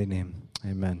Yeshua's mighty name,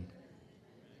 amen.